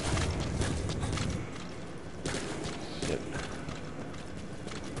 Shit.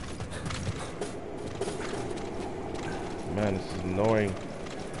 Man, this is annoying.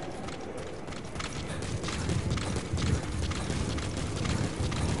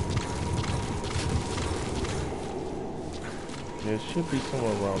 Yeah, it should be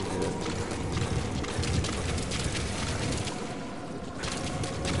somewhere around here.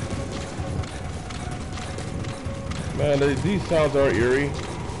 Man, these sounds are eerie.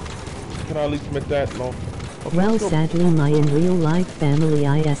 Can I at least admit that? No. Okay, Well, let's go. sadly my in real life family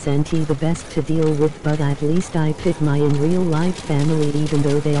isn't the best to deal with, but at least I pick my in real life family even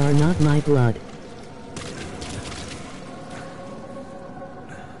though they are not my blood.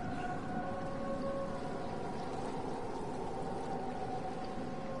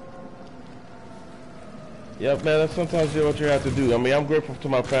 Yep, man, that's sometimes what you have to do. I mean, I'm grateful to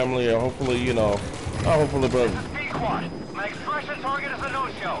my family, and hopefully, you know, hopefully, but This is Pequod. My extraction target is a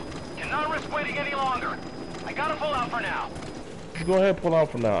no-show. Cannot risk waiting any longer. I gotta pull out for now. go ahead and pull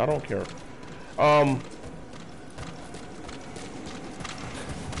out for now. I don't care.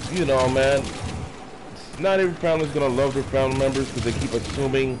 You know, man, not every family's gonna love their family members because they keep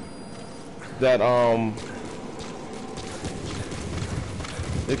assuming that,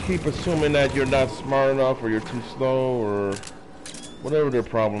 you're not smart enough or you're too slow or whatever their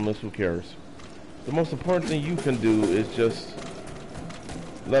problem is. Who cares? The most important thing you can do is just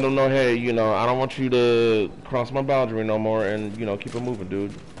let them know, hey, you know, I don't want you to cross my boundary no more, and, you know, keep it moving,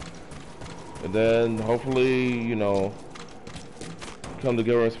 dude. And then hopefully, you know, come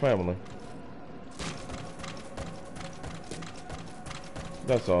together as family.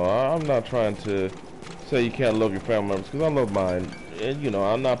 That's all. I'm not trying to say you can't love your family members, because I love mine. And, you know,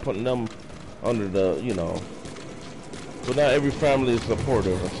 I'm not putting them under the, you know, but not every family is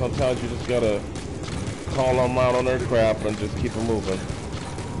supportive. And sometimes you just gotta call them out on their crap and just keep it moving.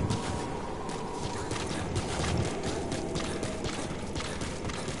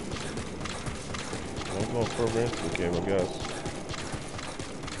 I'm going further into the game, I guess.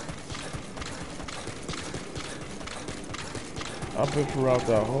 I've been throughout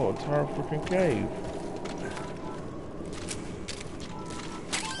that whole entire freaking cave.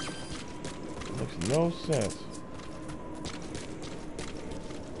 Makes no sense.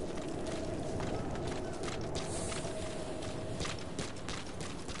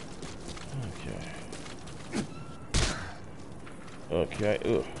 Okay.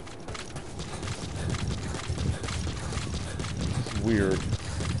 Ugh. This is weird.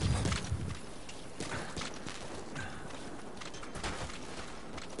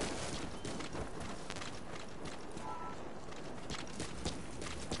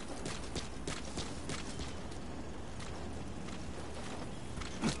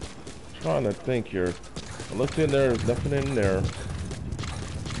 Trying to think here. I looked in there, there's nothing in there.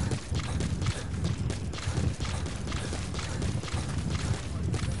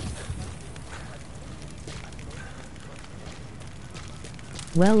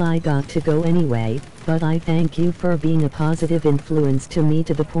 Well, I got to go anyway, but I thank you for being a positive influence to me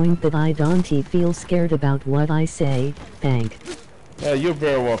to the point that I don't feel scared about what I say. Thank. Yeah, you're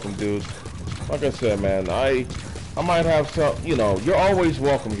very welcome, dude. Like I said, man, I might have some, you know, you're always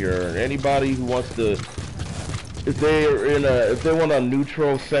welcome here. Anybody who wants to, if they want a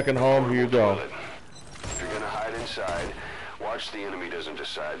neutral second home, here you go. If you're gonna hide inside, watch the enemy doesn't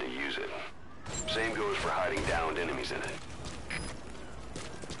decide to use it. Same goes for hiding downed enemies in it.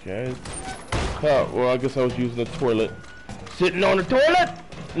 Okay. Well, I guess I was using the toilet. Sitting on the toilet?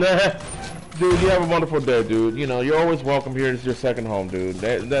 Nah. Dude, you have a wonderful day, dude. You know, you're always welcome here. It's your second home, dude.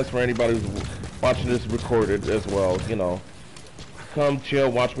 That's for anybody who's watching this recorded as well, you know. Come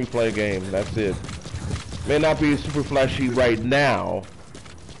chill, watch me play a game. That's it. May not be super flashy right now.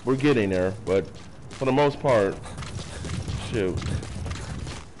 We're getting there, but for the most part, shoot.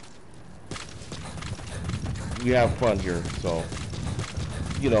 We have fun here, so.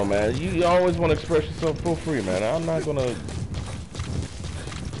 You know, man, you always want to express yourself full free, man. I'm not gonna...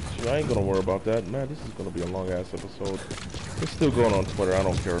 I ain't gonna worry about that. Man, this is gonna be a long-ass episode. It's still going on Twitter. I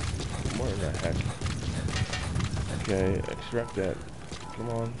don't care. Where the heck? Okay, extract that. Come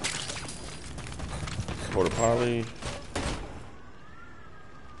on. Porta Potty.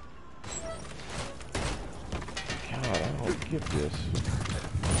 God, I don't get this.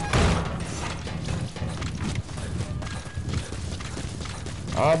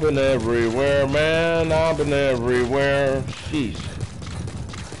 I've been everywhere, man. I've been everywhere. Sheesh.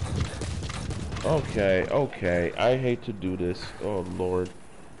 Okay. I hate to do this. Oh, Lord.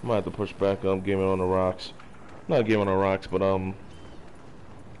 I might have to push back on Gaming on the Rocks. Not Gaming on the Rocks, but, damn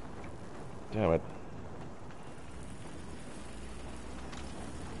it.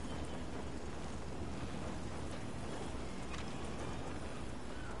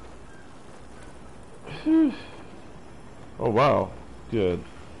 Oh, wow. Good.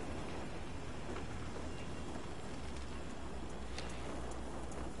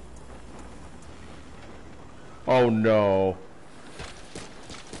 Oh no.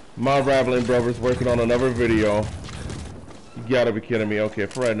 My Raveling Brothers working on another video. You gotta be kidding me. Okay,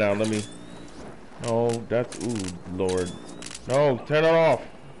 for right now, let me... Oh, that's... Ooh, Lord. No, turn it off.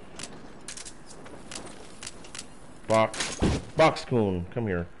 Box Coon, come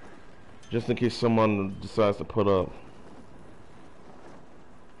here. Just in case someone decides to put up.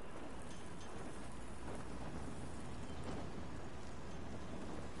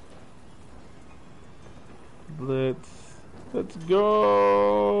 Let's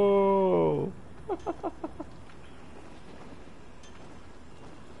go.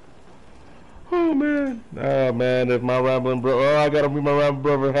 Oh man, if my rambling brother, I gotta be my rambling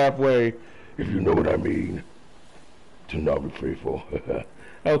brother halfway, if you know what I mean. To not be faithful.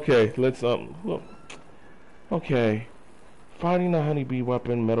 Okay, let's look. Okay, finding the honeybee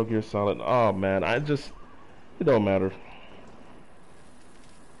weapon, Metal Gear Solid. Oh man, it don't matter.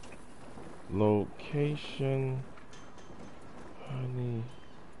 Location,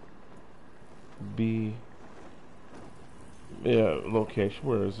 honeybee. Yeah, location.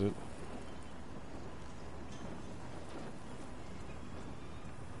 Where is it?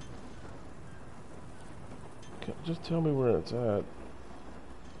 Just tell me where it's at.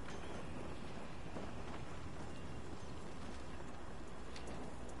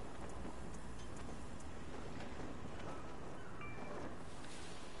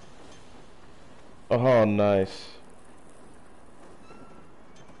 Oh, nice.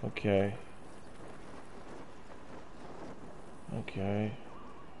 Okay. Okay.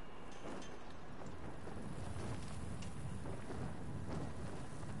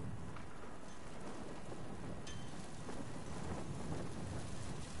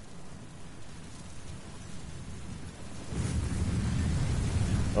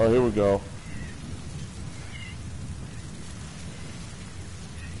 Oh, here we go.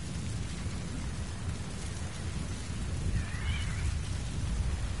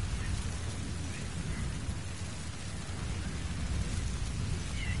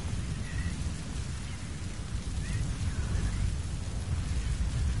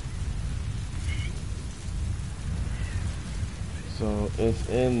 So it's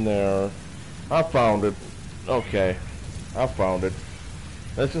in there. I found it. Okay, I found it.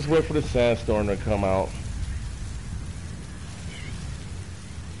 Let's just wait for the sandstorm to come out.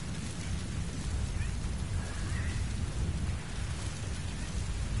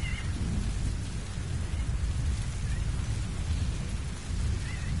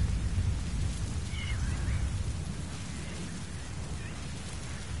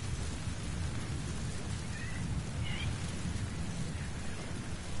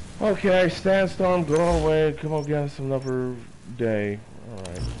 Okay, sandstorm, go away. Come on, get us another day.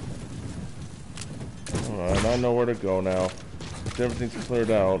 Alright. Alright, I know where to go now. Everything's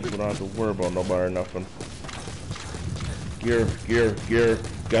cleared out. We don't have to worry about nobody or nothing. Gear.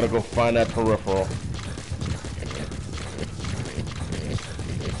 Gotta go find that peripheral.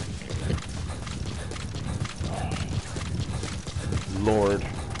 Lord.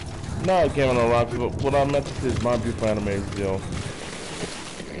 Not Game on the Rocks, but what I meant to say is my beautiful animated deal.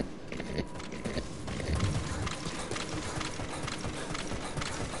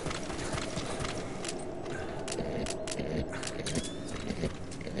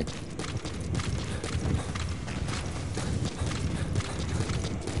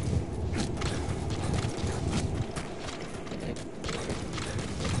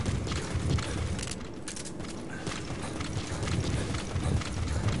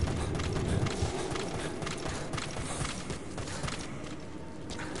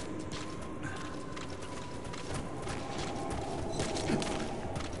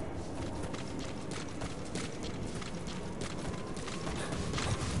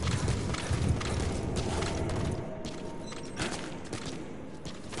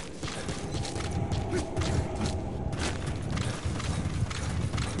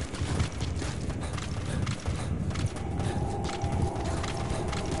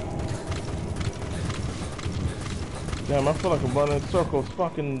 Damn, I feel like I'm running in circles.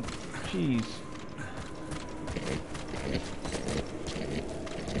 Fucking cheese.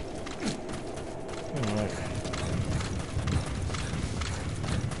 Alright.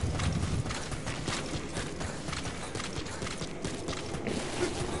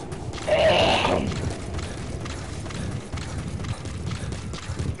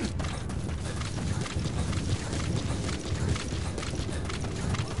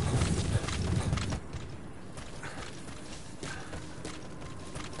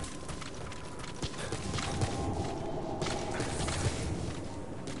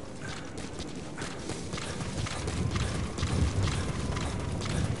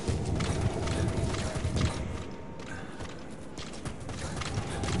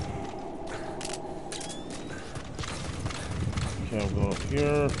 Okay, I'm going up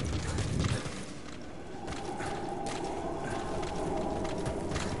here.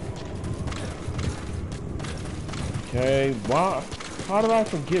 Okay, why? How did I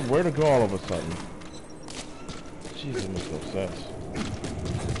forget where to go all of a sudden? Jeez, it makes no sense.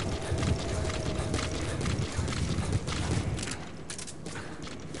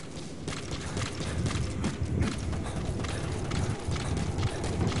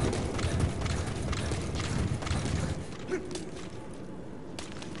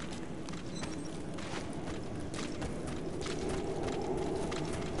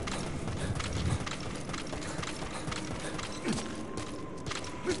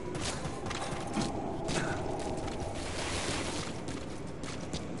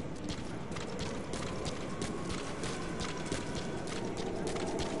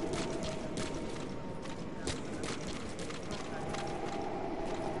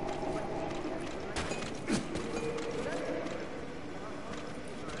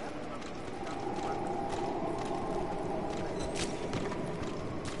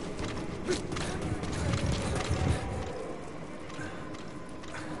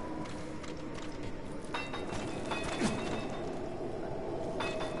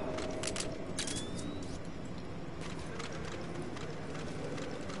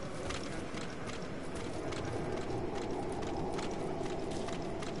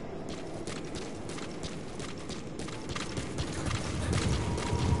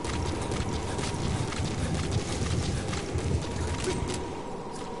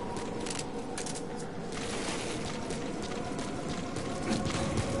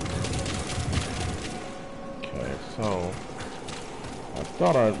 So, I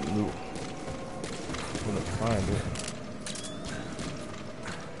thought I knew where to find it.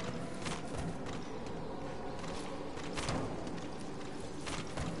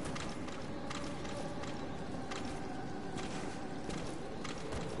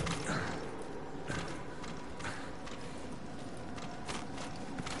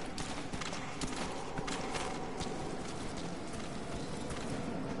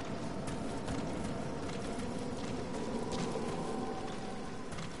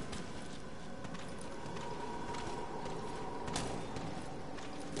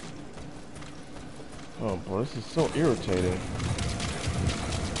 Oh boy, this is so irritating.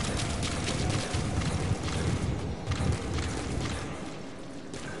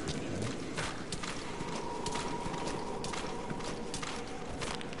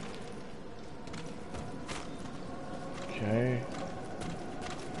 Okay.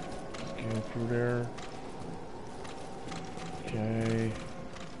 Scan through there. Okay.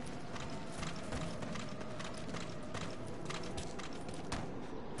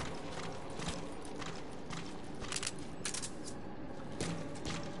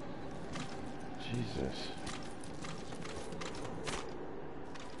 Jesus.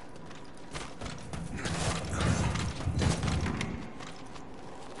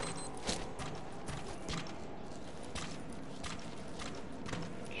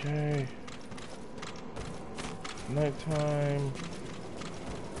 Okay. Nighttime.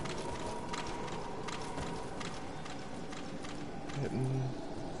 Hitting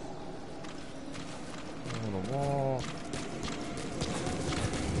on the wall.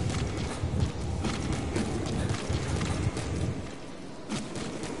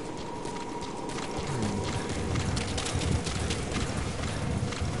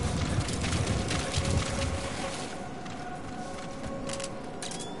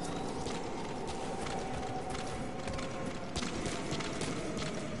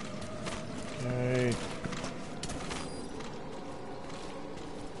 Okay.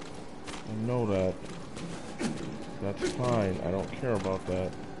 I know that. That's fine. I don't care about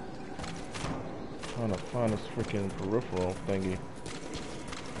that. I'm trying to find this freaking peripheral thingy.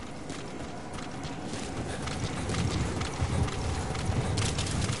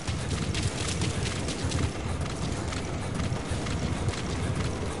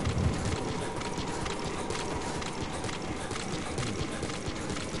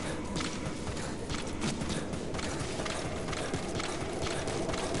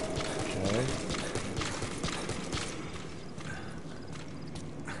 Okay.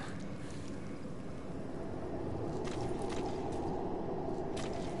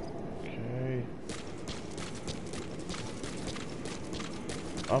 Okay.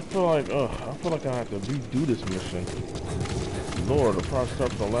 I feel like I have to redo this mission. Lord, I'll probably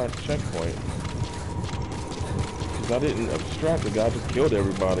start from the last checkpoint. Because I didn't abstract the guy, I just killed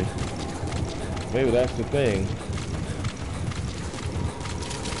everybody. Maybe that's the thing.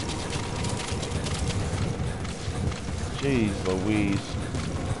 Jeez Louise.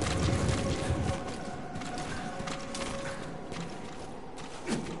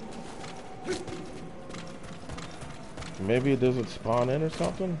 Maybe it doesn't spawn in or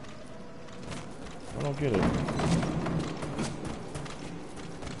something? I don't get it.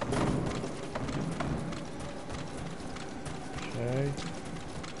 Okay.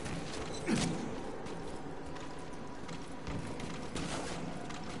 I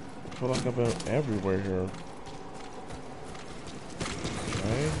feel like I've been everywhere here.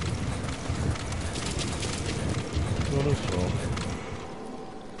 Okay. Let's go this way.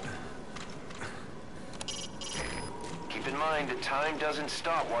 Keep in mind that time doesn't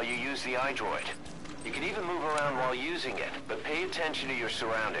stop while you use the iDroid. You can even move around while using it, but pay attention to your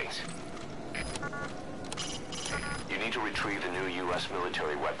surroundings. You need to retrieve the new U.S.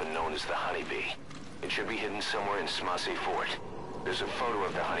 military weapon known as the Honeybee. It should be hidden somewhere in Smasei Fort. There's a photo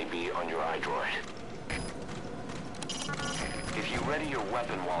of the Honeybee on your iDroid. If you ready your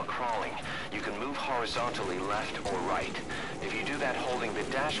weapon while crawling, you can move horizontally left or right. If you do that holding the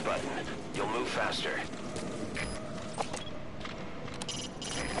dash button, you'll move faster.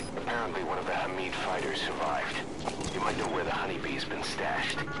 Apparently one of the Hamid fighters survived. You might know where the Honeybee's been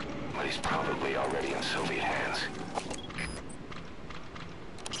stashed, but he's probably already in Soviet hands.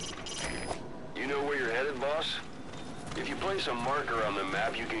 You know where you're headed, boss? If you place a marker on the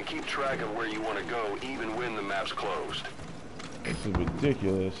map, you can keep track of where you want to go even when the map's closed. This is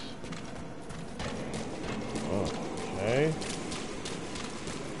ridiculous. Okay.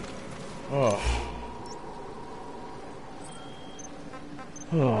 Oh.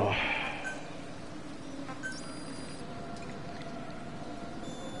 Oh.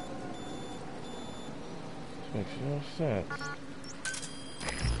 This makes no sense.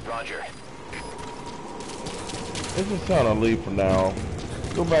 Roger. This is time to leave for now.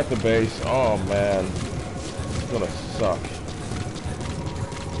 Go back to base. Oh man. It's gonna suck.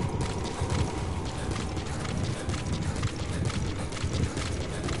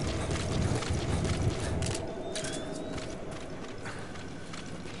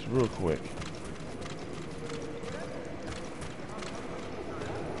 Just real quick.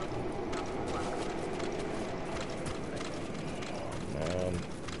 Man.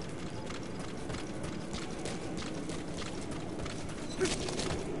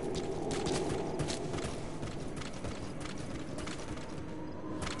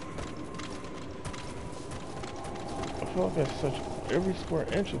 I feel like I touched every square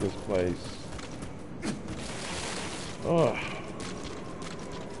inch of this place. Ugh.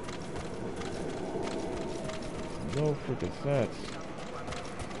 No freaking sense.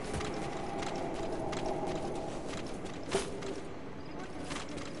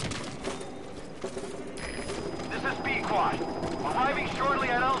 This is B-Quad. Arriving shortly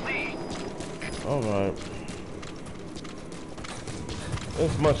at LZ. Alright.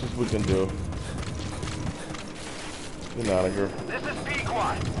 As much as we can do. Get out of here. This is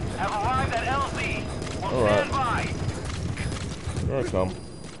B-Quad. Have arrived at LZ. We'll All right. stand by. Here I come.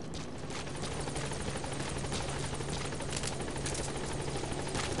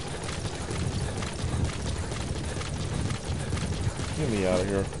 Get me out of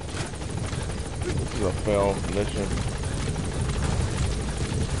here. This is a failed mission.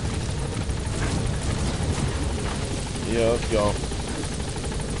 Yeah, let's go.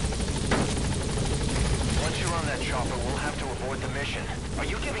 Once you're on that chopper, we'll have to abort the mission. Are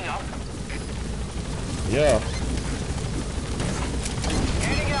you giving up? Yeah.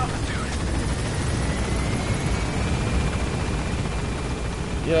 Gaining altitude.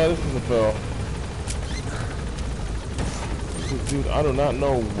 Yeah, this is a fail. Dude, I do not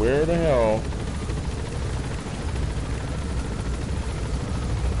know where the hell.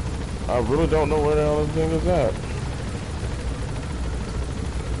 I really don't know where the hell this thing is at.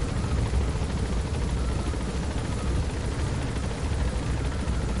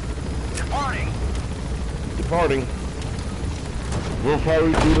 Departing. We'll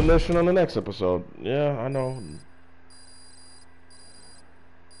probably do the mission on the next episode. Yeah, I know.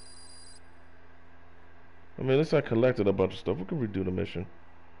 I mean, at least I collected a bunch of stuff. We can redo the mission.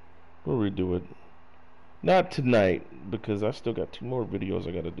 We'll redo it. Not tonight, because I still got 2 more videos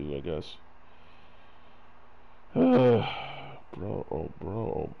I gotta do, I guess. Bro, oh bro,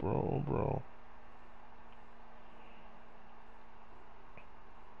 oh bro, oh bro.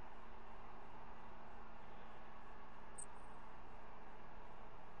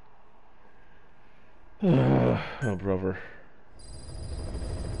 Oh, brother.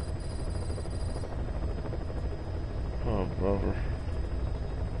 Oh, brother.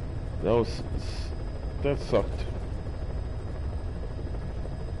 That sucked.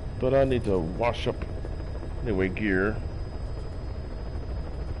 But I need to wash up, anyway, gear.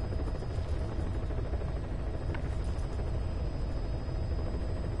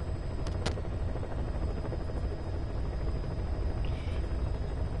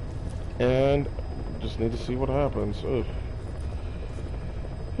 And just need to see what happens. Ugh.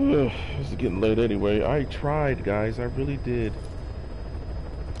 This is getting late anyway. I tried, guys. I really did.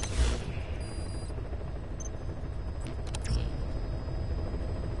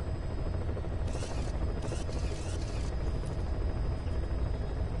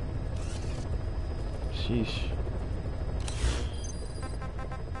 Sheesh.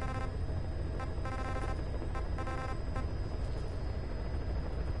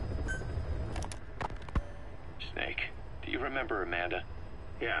 Snake, do you remember Amanda?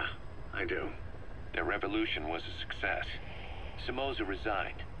 Yeah, I do. Their revolution was a success. Somoza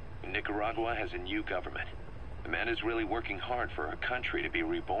resigned, and Nicaragua has a new government. Amanda's really working hard for her country to be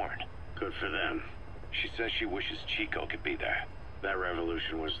reborn. Good for them. She says she wishes Chico could be there. That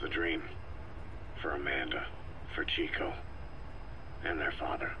revolution was the dream. For Amanda, for Chico, and their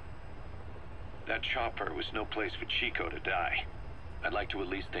father. That chopper was no place for Chico to die. I'd like to at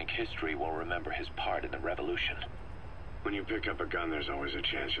least think history will remember his part in the revolution. When you pick up a gun, there's always a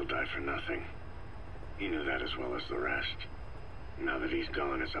chance you'll die for nothing. He knew that as well as the rest. Now that he's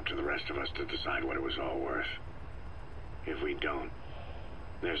gone, it's up to the rest of us to decide what it was all worth. If we don't,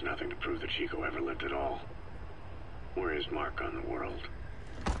 there's nothing to prove that Chico ever lived at all. We're his mark on the world.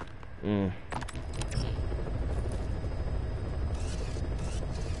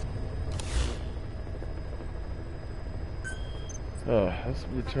 Let's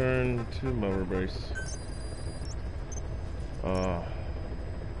return to Mother Base.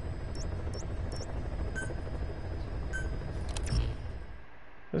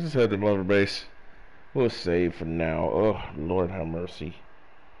 Let's just head to Mother Base. We'll save for now. Oh, Lord have mercy.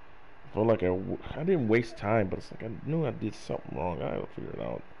 I feel like I didn't waste time, but it's like I knew I did something wrong. I gotta figure it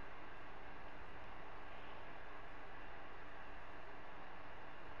out.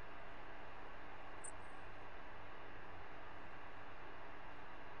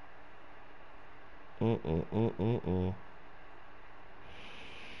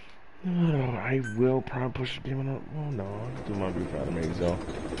 I will probably push the game up. Oh no, I'll do my group animes though.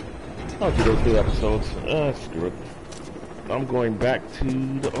 I'll do those 2 episodes. Screw it. I'm going back to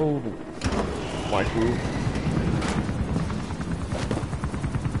the old waifu.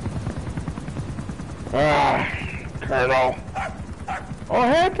 Colonel. Oh,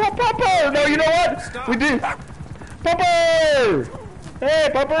 hey, Pupper! No, you know what? Stop. We do. Pupper! Hey,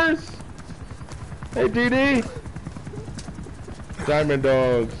 Puppers! Hey, DD! Diamond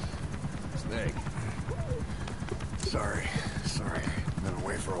Dogs. Snake. Sorry. Been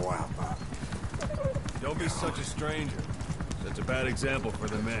away for a while, Bob. Don't be such a stranger. That's a bad example for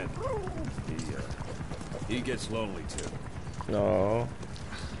the men. He gets lonely too. Aw.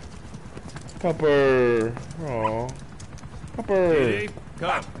 Pupper. Aw. Pupper. Hey,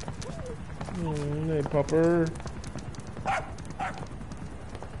 come. Hey, Pupper.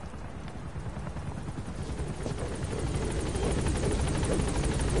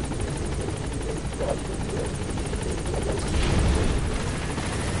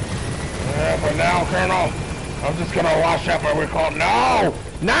 For now, Colonel, I'm just gonna wash up where we call. No!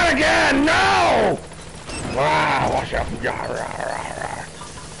 Not again! No! Wash up.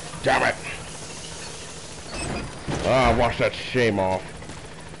 Damn it. Wash that shame off.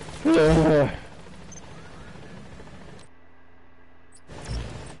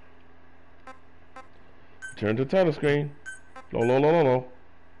 Turn to title screen. No.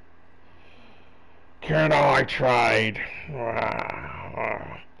 Colonel, I tried.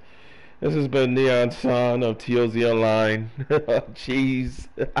 This has been Neon Son of TOZ Online. Jeez.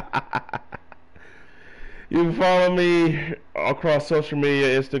 You can follow me across social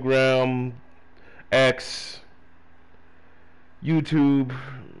media, Instagram, X, YouTube,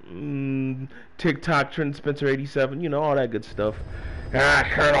 TikTok, Trent Spencer 87, you know, all that good stuff.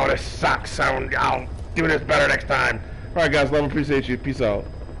 Colonel, this sucks. I'll do this better next time. Alright guys, love and appreciate you. Peace out.